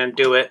how they're gonna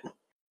do it.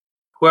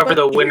 Whoever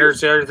the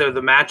winners are of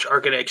the match are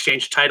going to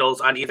exchange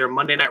titles on either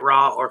Monday Night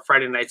Raw or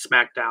Friday Night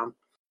SmackDown.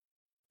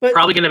 But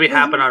probably going to be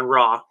happening on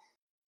Raw.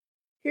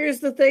 Here's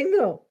the thing,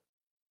 though.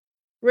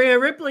 Rhea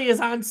Ripley is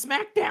on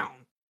SmackDown.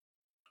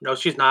 No,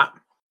 she's not.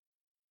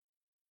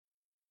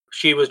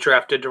 She was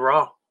drafted to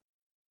Raw.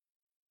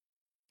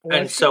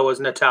 So was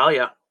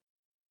Natalya.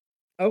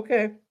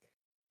 Okay.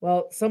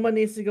 Well, someone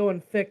needs to go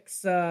and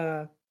fix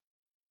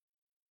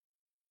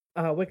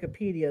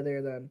Wikipedia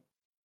there, then.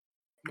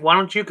 Why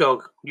don't you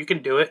go? You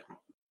can do it.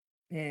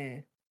 Yeah.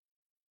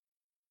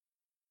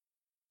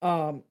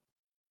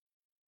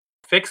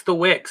 Fix the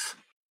Wix.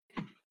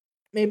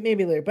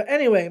 Maybe later. But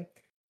anyway,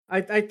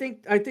 I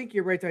think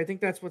you're right there. I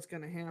think that's what's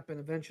gonna happen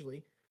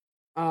eventually.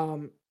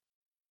 But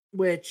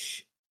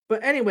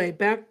anyway,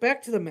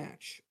 back to the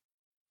match.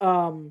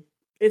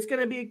 It's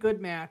gonna be a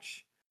good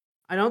match.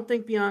 I don't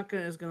think Bianca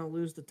is gonna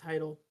lose the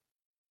title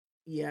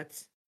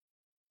yet.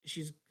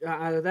 She's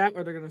either that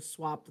or they're gonna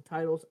swap the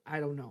titles. I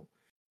don't know.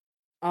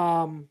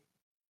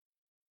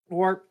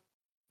 Or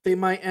they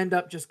might end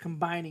up just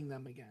combining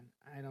them again.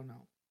 I don't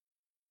know.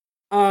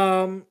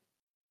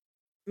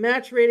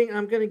 Match rating,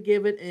 I'm gonna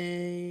give it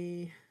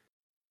a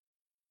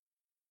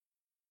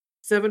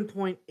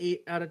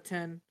 7.8 out of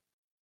 10.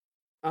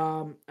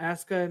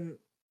 Asuka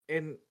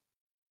and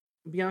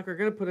Bianca are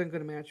gonna put in a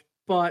good match,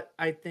 but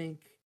I think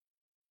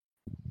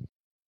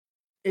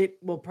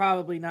it will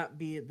probably not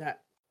be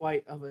that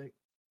quite of a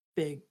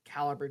big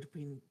caliber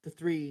between the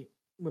three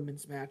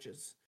women's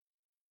matches.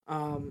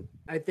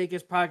 I think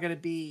it's probably going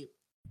to be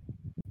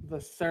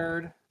the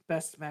third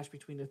best match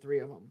between the three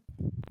of them.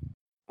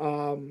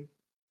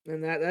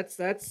 And that's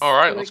all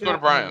right. Let's go to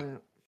Brian.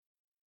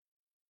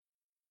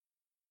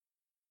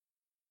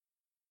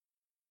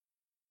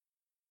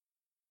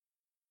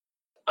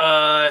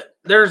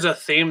 There's a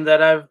theme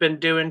that I've been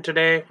doing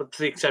today, with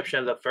the exception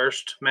of the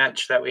first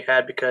match that we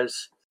had,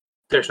 because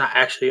there's not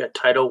actually a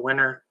title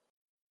winner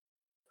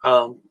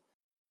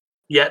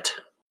yet.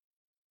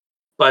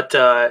 But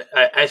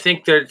I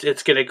think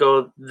it's going to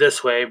go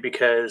this way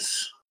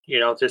because,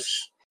 I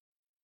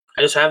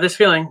just have this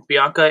feeling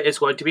Bianca is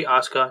going to be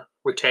Asuka,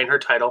 retain her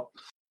title.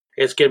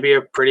 It's going to be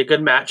a pretty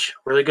good match,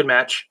 really good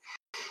match.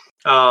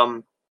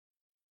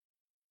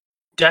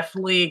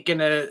 Definitely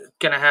gonna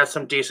have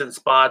some decent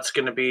spots.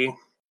 Going to be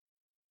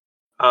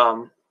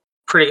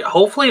pretty.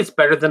 Hopefully, it's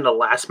better than the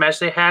last match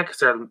they had,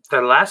 because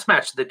their last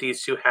match that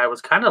these two had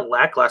was kind of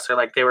lackluster.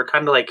 Like they were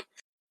kind of like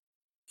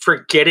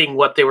forgetting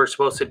what they were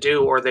supposed to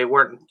do, or they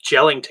weren't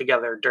gelling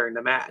together during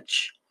the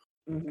match.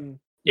 Mm-hmm.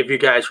 If you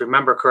guys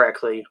remember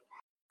correctly.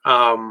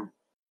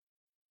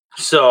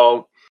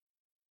 So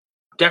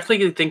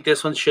definitely think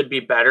this one should be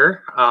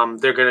better.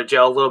 They're going to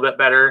gel a little bit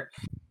better.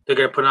 They're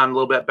going to put on a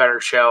little bit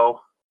better show.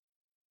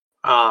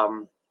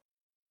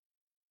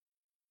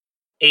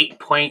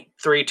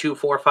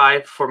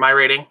 8.3245 for my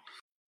rating.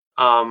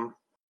 I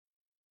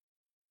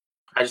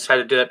just had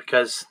to do that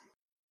because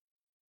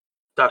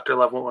Dr.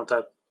 Love went with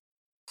a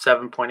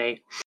 7.8.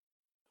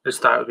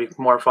 Just thought it would be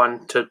more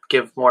fun to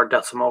give more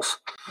decimals.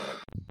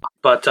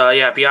 But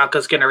yeah,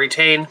 Bianca's going to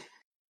retain.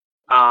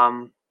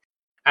 And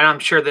I'm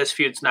sure this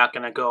feud's not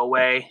going to go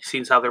away,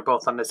 seeing how they're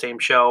both on the same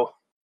show.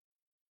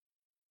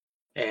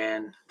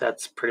 And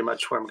that's pretty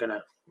much where I'm going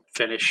to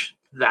finish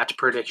that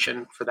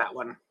prediction for that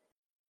one.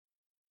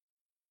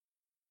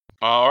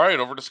 All right,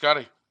 over to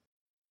Scotty.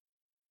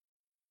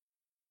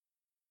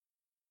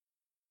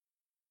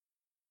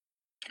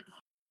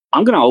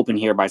 I'm going to open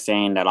here by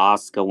saying that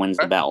Asuka wins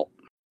the belt.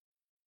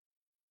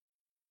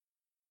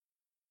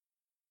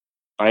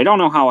 But I don't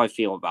know how I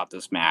feel about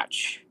this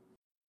match.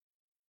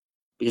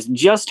 Because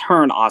just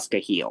her and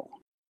Asuka heel.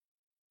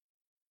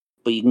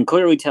 But you can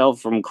clearly tell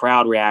from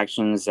crowd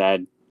reactions that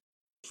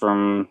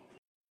from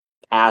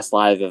past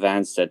live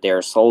events that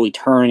they're slowly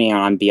turning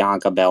on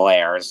Bianca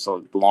Belair,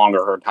 so the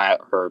longer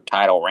her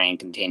title reign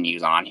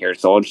continues on here.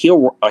 So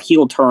a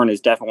heel turn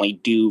is definitely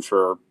due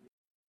for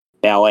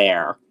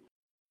Belair,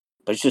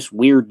 but it's just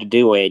weird to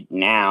do it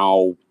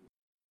now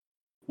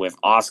with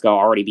Asuka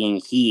already being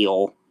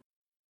heel,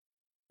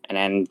 and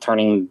then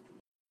turning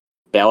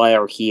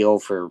Belair heel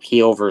for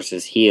heel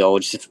versus heel.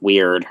 It's just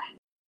weird,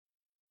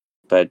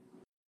 but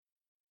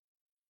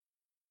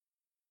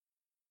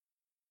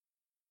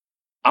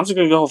I'm just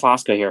gonna go with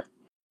Asuka here.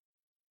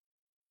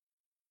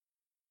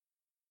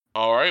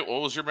 All right,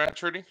 what was your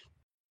match rating?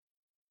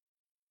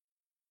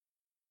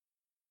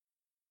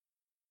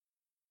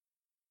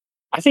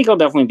 I think it'll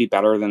definitely be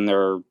better than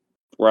their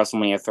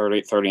WrestleMania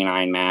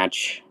 39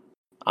 match.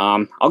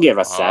 I'll give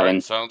it a 7. All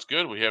right, sounds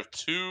good. We have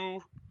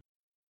 2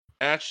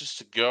 matches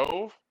to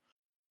go.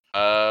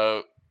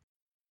 The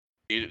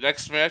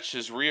next match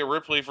is Rhea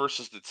Ripley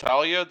versus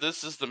Natalya.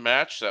 This is the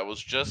match that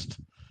was just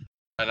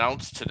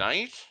announced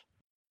tonight.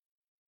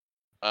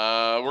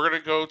 We're gonna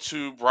go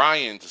to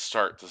Brian to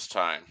start this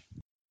time.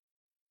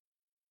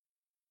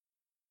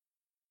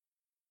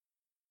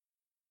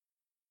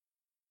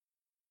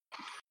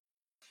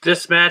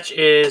 This match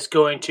is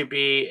going to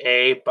be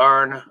a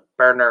barn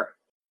burner.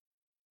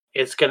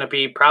 It's going to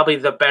be probably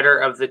the better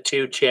of the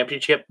 2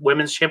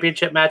 women's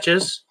championship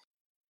matches.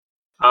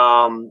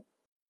 I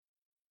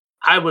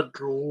would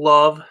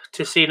love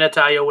to see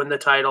Natalya win the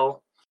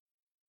title,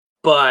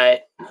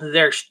 but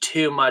there's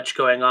too much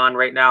going on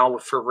right now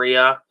for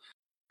Rhea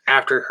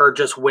after her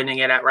just winning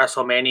it at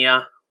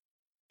WrestleMania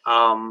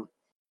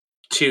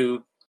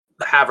to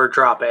have her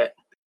drop it.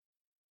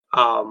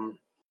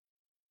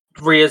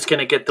 Rhea's going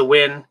to get the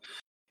win.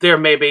 There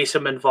may be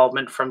some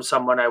involvement from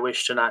someone I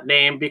wish to not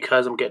name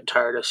because I'm getting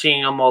tired of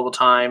seeing them all the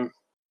time.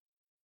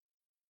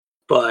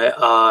 But,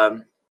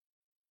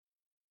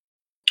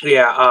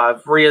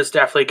 Rhea's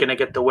definitely going to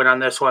get the win on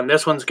this one.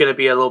 This one's going to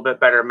be a little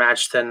bit better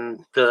match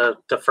than the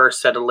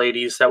first set of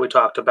ladies that we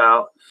talked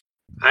about.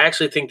 I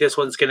actually think this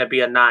one's going to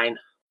be a 9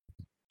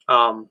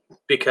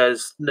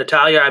 because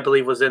Natalya, I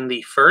believe, was in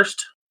the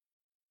first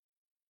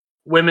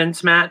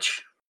women's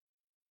match.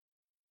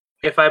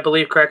 If I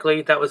believe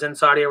correctly, that was in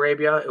Saudi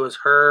Arabia. It was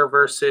her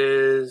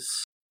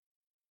versus...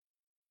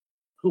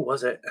 Who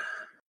was it?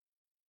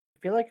 I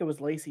feel like it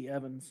was Lacey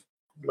Evans.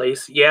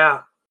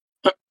 Yeah.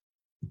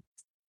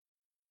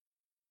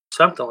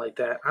 Something like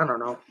that. I don't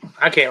know.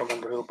 I can't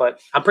remember who,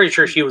 but I'm pretty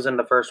sure she was in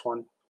the first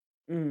one.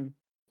 Mm.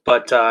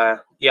 But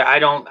I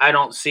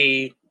don't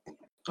see...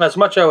 As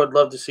much I would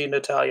love to see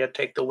Natalya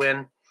take the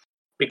win,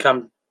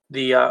 become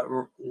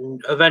the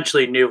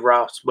eventually new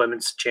Raw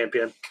Women's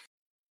Champion.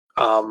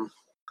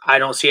 I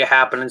don't see it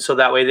happening, so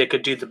that way they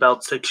could do the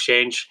belts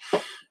exchange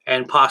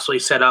and possibly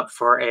set up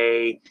for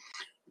a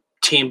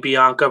Team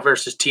Bianca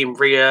versus Team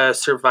Rhea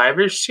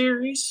Survivor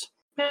Series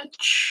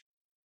match.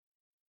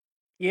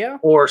 Yeah.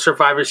 Or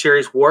Survivor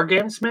Series War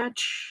Games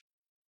match,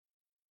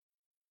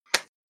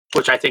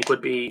 which I think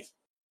would be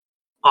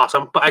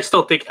awesome. But I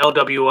still think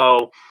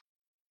LWO,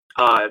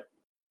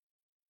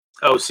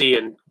 OC,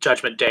 and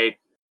Judgment Day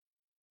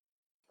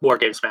War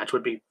Games match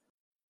would be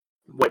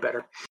way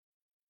better.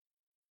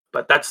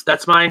 But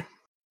that's mine.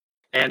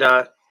 And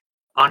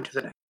on to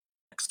the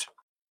next.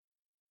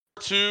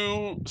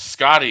 To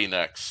Scotty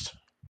next.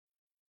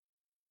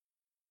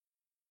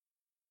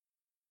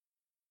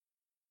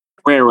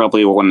 Rhea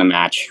Ripley will win the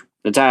match.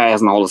 Natalya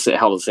hasn't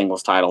held a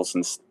singles title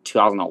since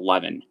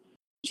 2011.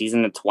 She's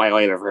in the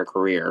twilight of her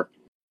career.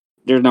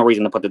 There's no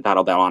reason to put the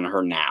title belt on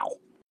her now.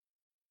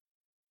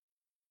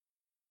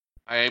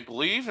 I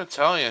believe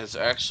Natalya has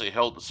actually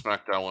held the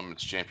SmackDown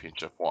Women's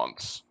Championship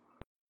once.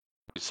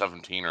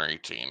 17 or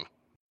 18.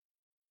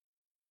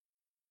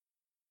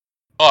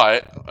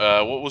 But,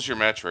 what was your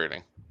match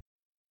rating?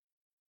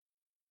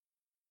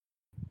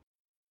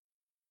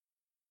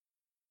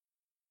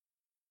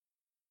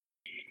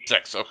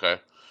 6, okay.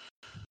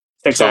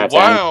 6 So out of 10.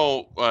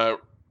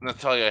 while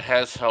Natalya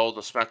has held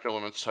the SmackDown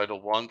Women's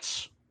title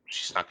once,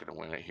 she's not going to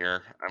win it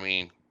here. I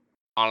mean,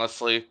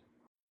 honestly,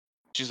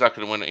 she's not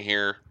going to win it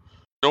here.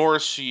 Nor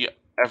is she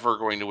ever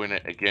going to win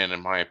it again,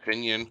 in my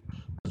opinion.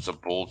 It's a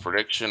bold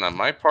prediction on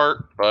my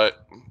part,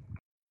 but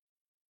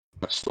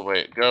that's the way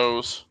it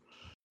goes.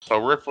 So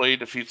Ripley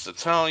defeats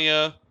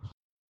Natalya.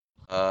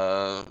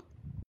 7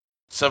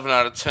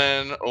 out of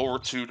 10. Over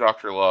to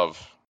Dr.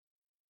 Love.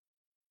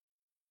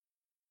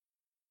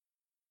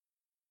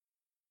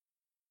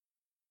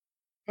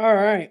 All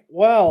right.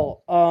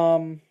 Well,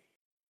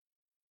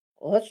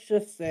 let's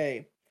just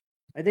say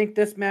I think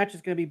this match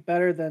is going to be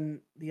better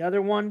than the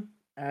other one,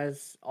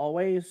 as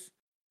always.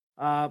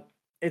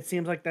 It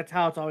seems like that's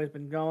how it's always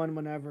been going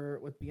whenever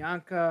with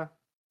Bianca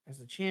as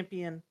the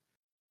champion.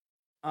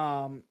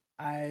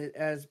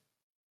 As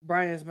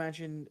Brian has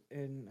mentioned,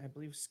 and I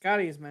believe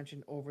Scotty has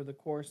mentioned, over the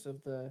course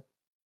of the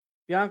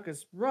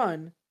Bianca's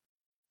run,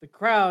 the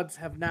crowds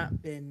have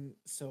not been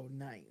so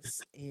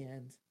nice,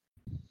 and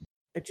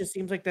it just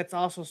seems like that's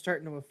also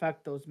starting to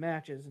affect those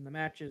matches, and the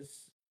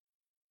matches,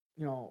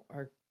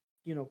 are,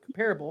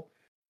 comparable.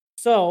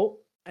 So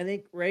I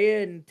think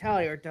Rhea and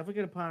Talia are definitely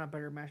going to put on a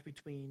better match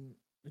between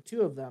the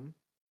two of them.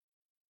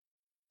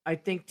 I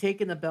think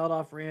taking the belt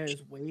off Rhea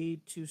is way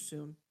too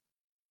soon.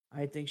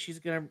 I think she's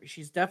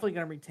definitely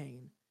gonna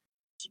retain.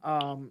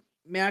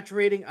 Match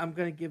rating, I'm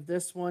gonna give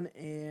this one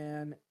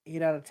an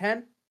 8 out of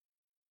 10.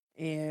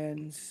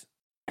 And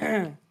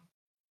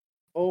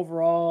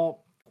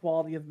overall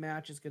quality of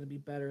match is gonna be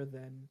better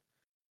than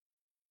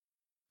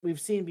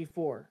we've seen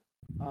before.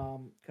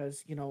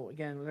 Because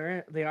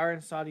again, they are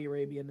in Saudi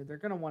Arabia and they're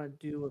gonna want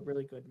to do a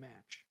really good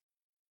match.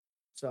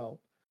 So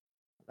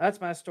that's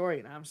my story,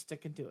 and I'm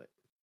sticking to it.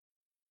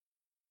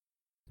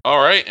 All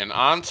right, and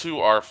on to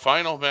our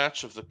final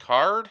match of the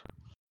card.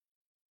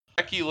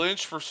 Becky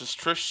Lynch versus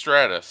Trish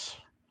Stratus.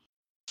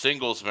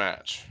 Singles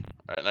match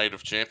at Night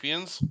of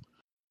Champions.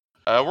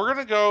 We're going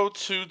to go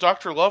to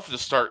Dr. Love to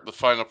start the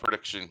final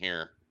prediction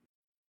here.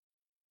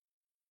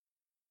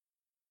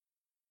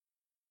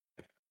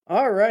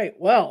 All right.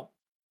 Well,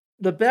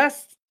 the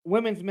best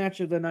women's match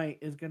of the night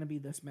is going to be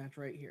this match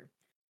right here.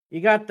 You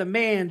got the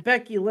man,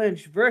 Becky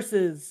Lynch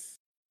versus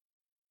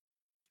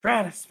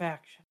Stratus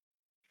faction.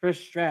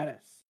 Trish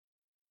Stratus.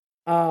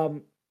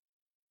 The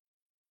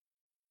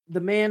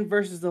man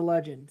versus the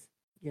legend.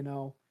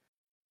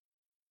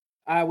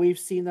 We've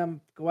seen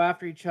them go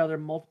after each other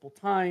multiple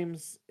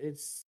times.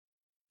 This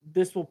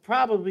will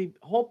probably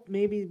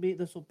maybe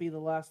this will be the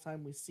last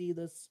time we see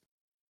this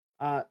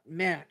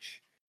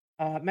match.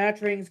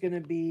 Match rating is going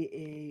to be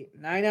a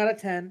 9 out of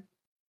 10,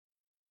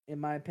 in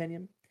my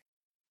opinion.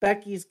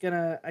 Becky's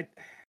gonna, I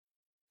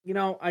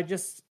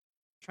just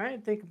trying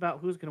to think about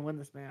who's gonna win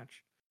this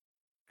match,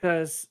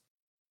 because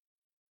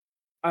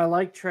I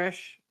like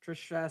Trish. Trish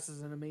Stratus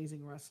is an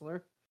amazing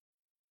wrestler,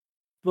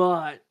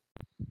 but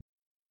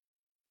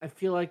I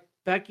feel like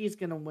Becky's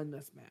gonna win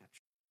this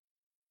match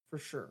for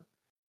sure.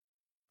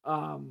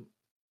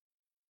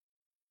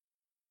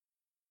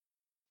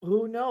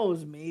 Who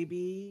knows?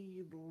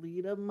 Maybe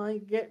Lita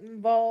might get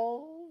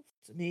involved.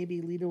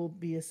 Maybe Lita will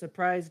be a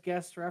surprise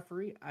guest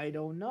referee. I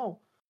don't know.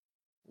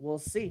 We'll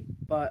see.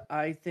 But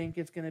I think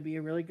it's going to be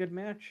a really good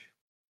match.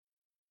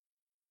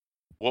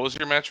 What was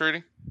your match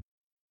rating?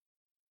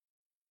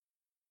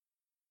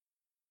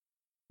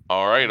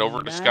 All right,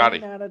 over to Scotty.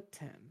 9 out of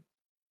 10.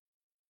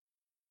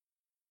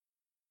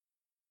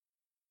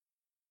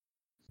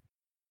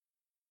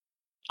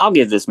 I'll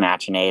give this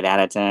match an 8 out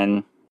of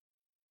 10.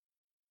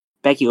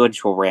 Becky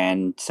Lynch will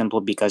win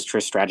simply because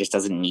Trish Stratus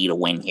doesn't need a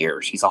win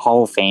here. She's a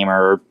Hall of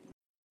Famer.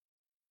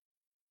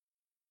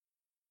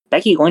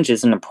 Becky Lynch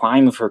is in the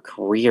prime of her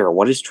career.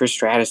 What does Trish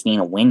Stratus need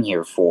a win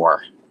here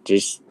for?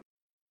 Just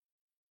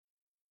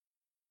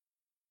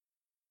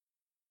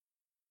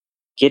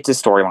get the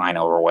storyline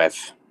over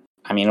with.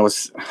 I mean, it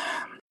was...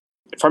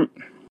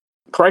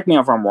 Correct me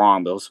if I'm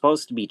wrong, but it was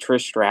supposed to be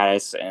Trish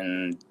Stratus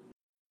and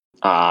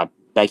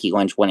Becky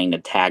Lynch winning the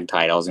tag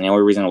titles, and the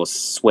only reason it was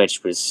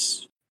switched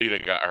was... Lita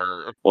got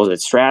hurt. Was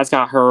it Stratus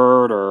got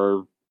hurt,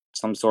 or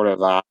some sort of...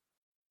 But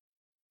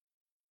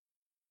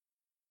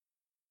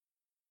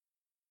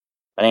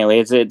anyway,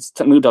 it's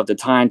moved up the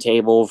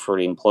timetable for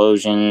the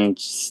implosion.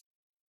 Just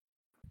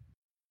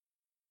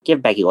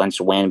give Becky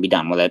Lynch a win and be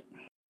done with it.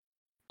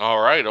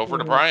 All right, over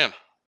to Brian.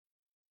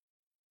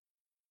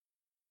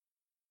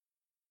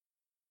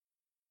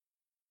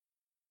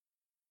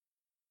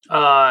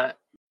 I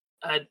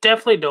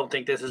definitely don't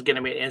think this is going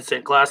to be an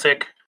instant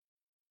classic.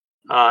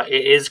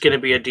 It is going to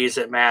be a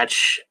decent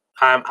match.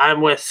 I'm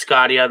with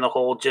Scotty on the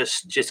whole.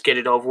 Just get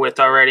it over with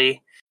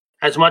already.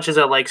 As much as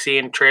I like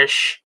seeing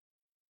Trish,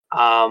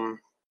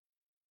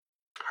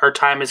 her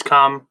time has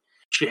come.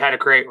 She had a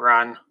great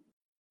run.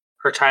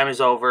 Her time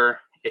is over.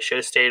 It should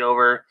have stayed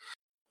over.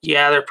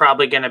 Yeah, they're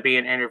probably going to be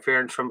an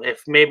interference from,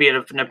 if maybe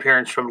an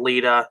appearance from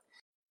Lita,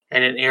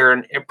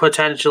 and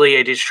potentially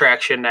a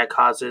distraction that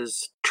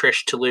causes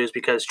Trish to lose,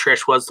 because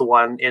Trish was the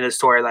one in the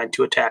storyline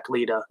to attack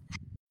Lita.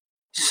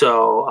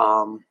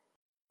 So,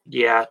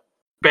 yeah,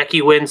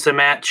 Becky wins the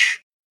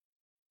match.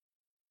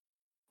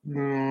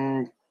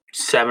 7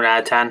 out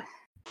of 10.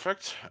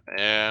 Perfect.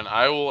 And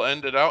I will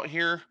end it out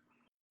here.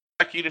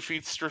 Becky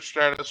defeats Trish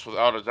Stratus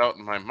without a doubt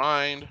in my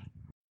mind.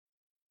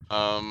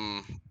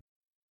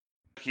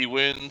 Becky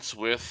wins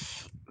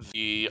with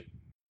the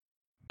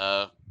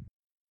what's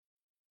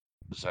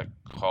that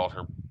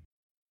called?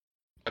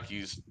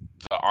 Becky's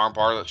the arm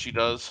bar that she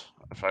does.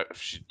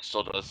 If she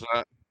still does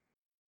that.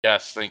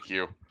 Yes, thank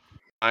you.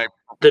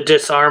 The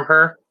disarm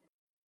her.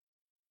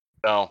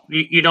 No.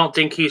 You don't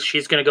think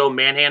she's going to go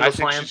manhandle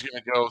slam? I think she's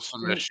going to go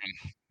submission.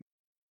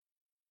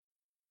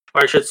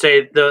 Or I should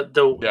say the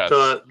Yes.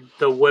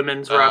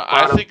 women's rock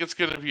bottom. I think it's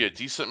going to be a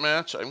decent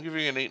match. I'm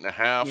giving it an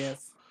 8.5.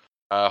 Yes.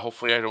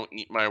 Hopefully I don't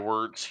eat my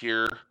words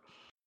here.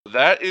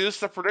 That is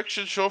the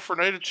prediction show for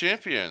Night of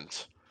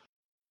Champions.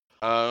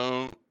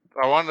 I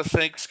want to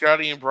thank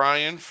Scotty and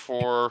Brian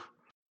for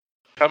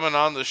coming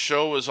on the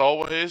show as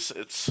always.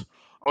 It's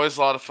always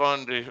a lot of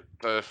fun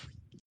to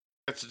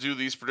get to do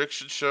these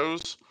prediction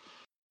shows.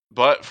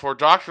 But for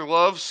Dr.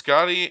 Love,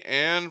 Scotty,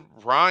 and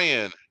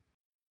Ryan.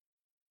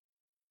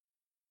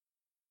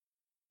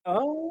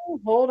 Oh,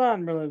 hold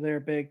on, brother there,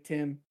 Big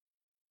Tim.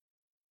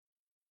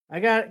 I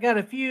got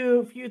a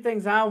few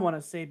things I want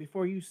to say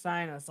before you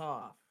sign us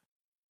off.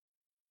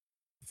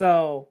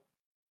 So,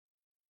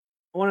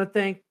 I want to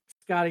thank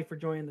Scotty for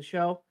joining the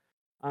show.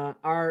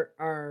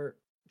 Our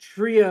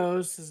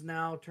trios has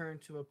now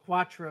turned to a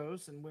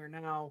quattros, and we're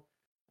now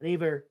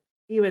an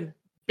even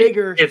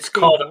bigger. It's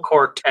stable. called a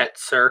quartet,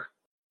 sir.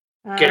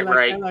 Get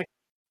right.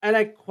 I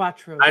like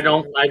quattros. I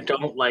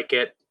don't like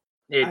it.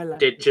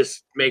 It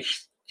just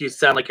makes you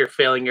sound like you're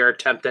failing your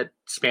attempt at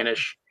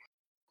Spanish.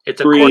 It's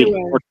a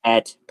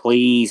quartet,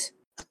 please.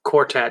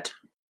 Quartet.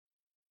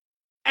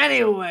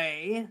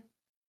 Anyway,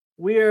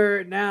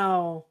 we're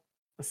now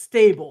a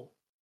stable.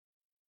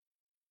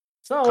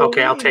 So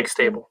okay, I'll take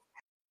stable.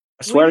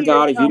 I swear to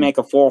God, if you make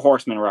a Four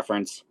Horsemen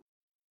reference,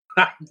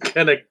 I'm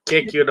gonna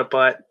kick you in the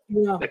butt.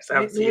 Next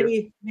time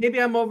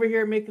maybe I'm over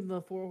here making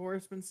the Four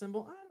Horsemen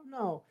symbol. I don't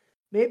know.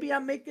 Maybe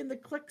I'm making the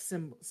click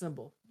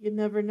symbol. You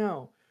never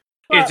know.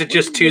 But is it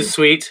just too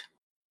sweet?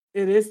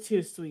 It is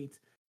too sweet.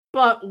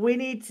 But we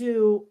need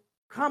to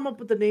come up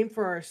with a name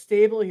for our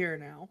stable here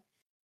now.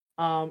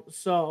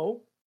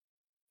 So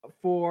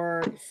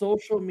for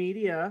social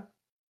media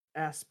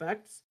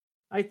aspects,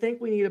 I think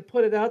we need to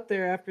put it out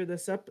there after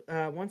this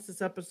once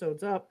this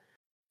episode's up.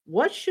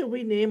 What should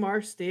we name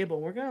our stable?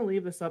 We're going to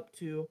leave this up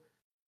to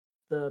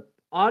the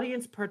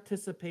audience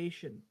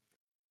participation.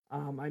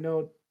 I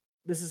know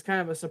this is kind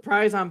of a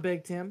surprise on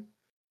Big Tim,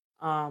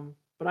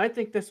 but I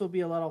think this will be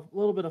a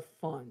little bit of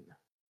fun.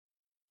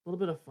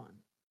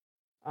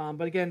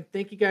 But again,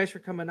 thank you guys for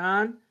coming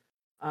on.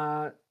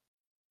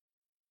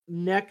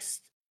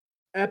 Next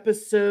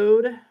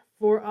episode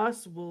for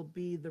us will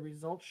be the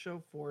results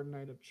show for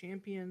Night of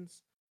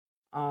Champions.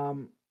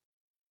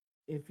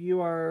 If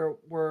you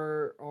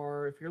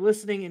if you're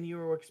listening and you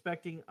were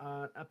expecting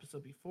an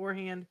episode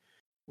beforehand,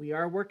 we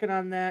are working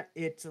on that.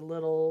 It's a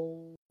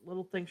little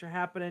things are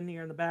happening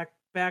here in the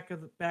back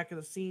of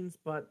the scenes,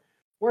 but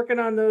working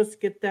on those to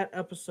get that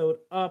episode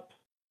up.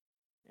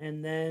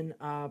 And then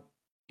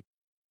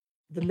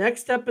the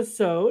next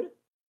episode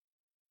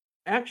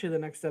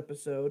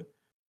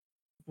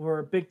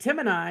for Big Tim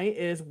and I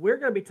is we're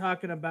going to be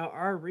talking about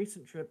our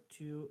recent trip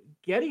to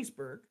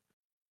Gettysburg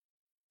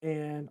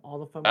and all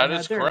the fun we had there.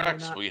 That is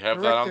correct. We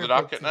have that on the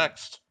docket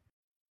next.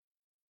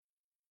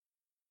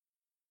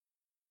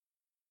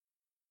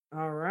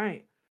 All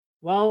right.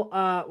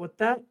 Well, with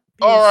that.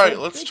 All right,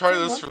 let's try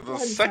this for the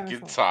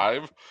second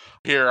time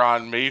here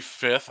on May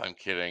 5th. I'm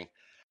kidding.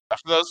 For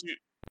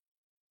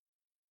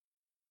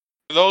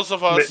those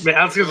of us who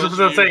are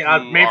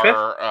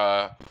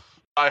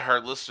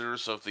diehard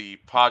listeners of the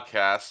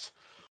podcast,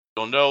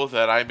 you'll know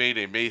that I made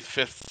a May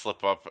 5th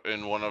slip up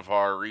in one of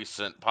our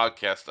recent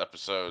podcast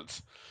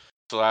episodes.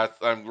 So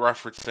I'm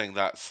referencing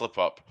that slip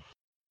up.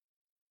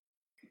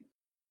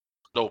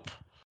 Nope.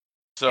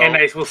 So and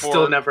I will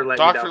still never let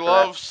you down. Dr.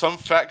 Love, some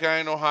fat guy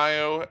in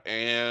Ohio,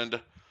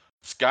 and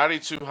Scotty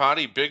Too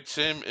Hottie, Big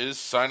Tim is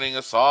signing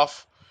us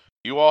off.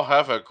 You all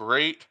have a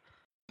great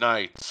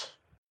night.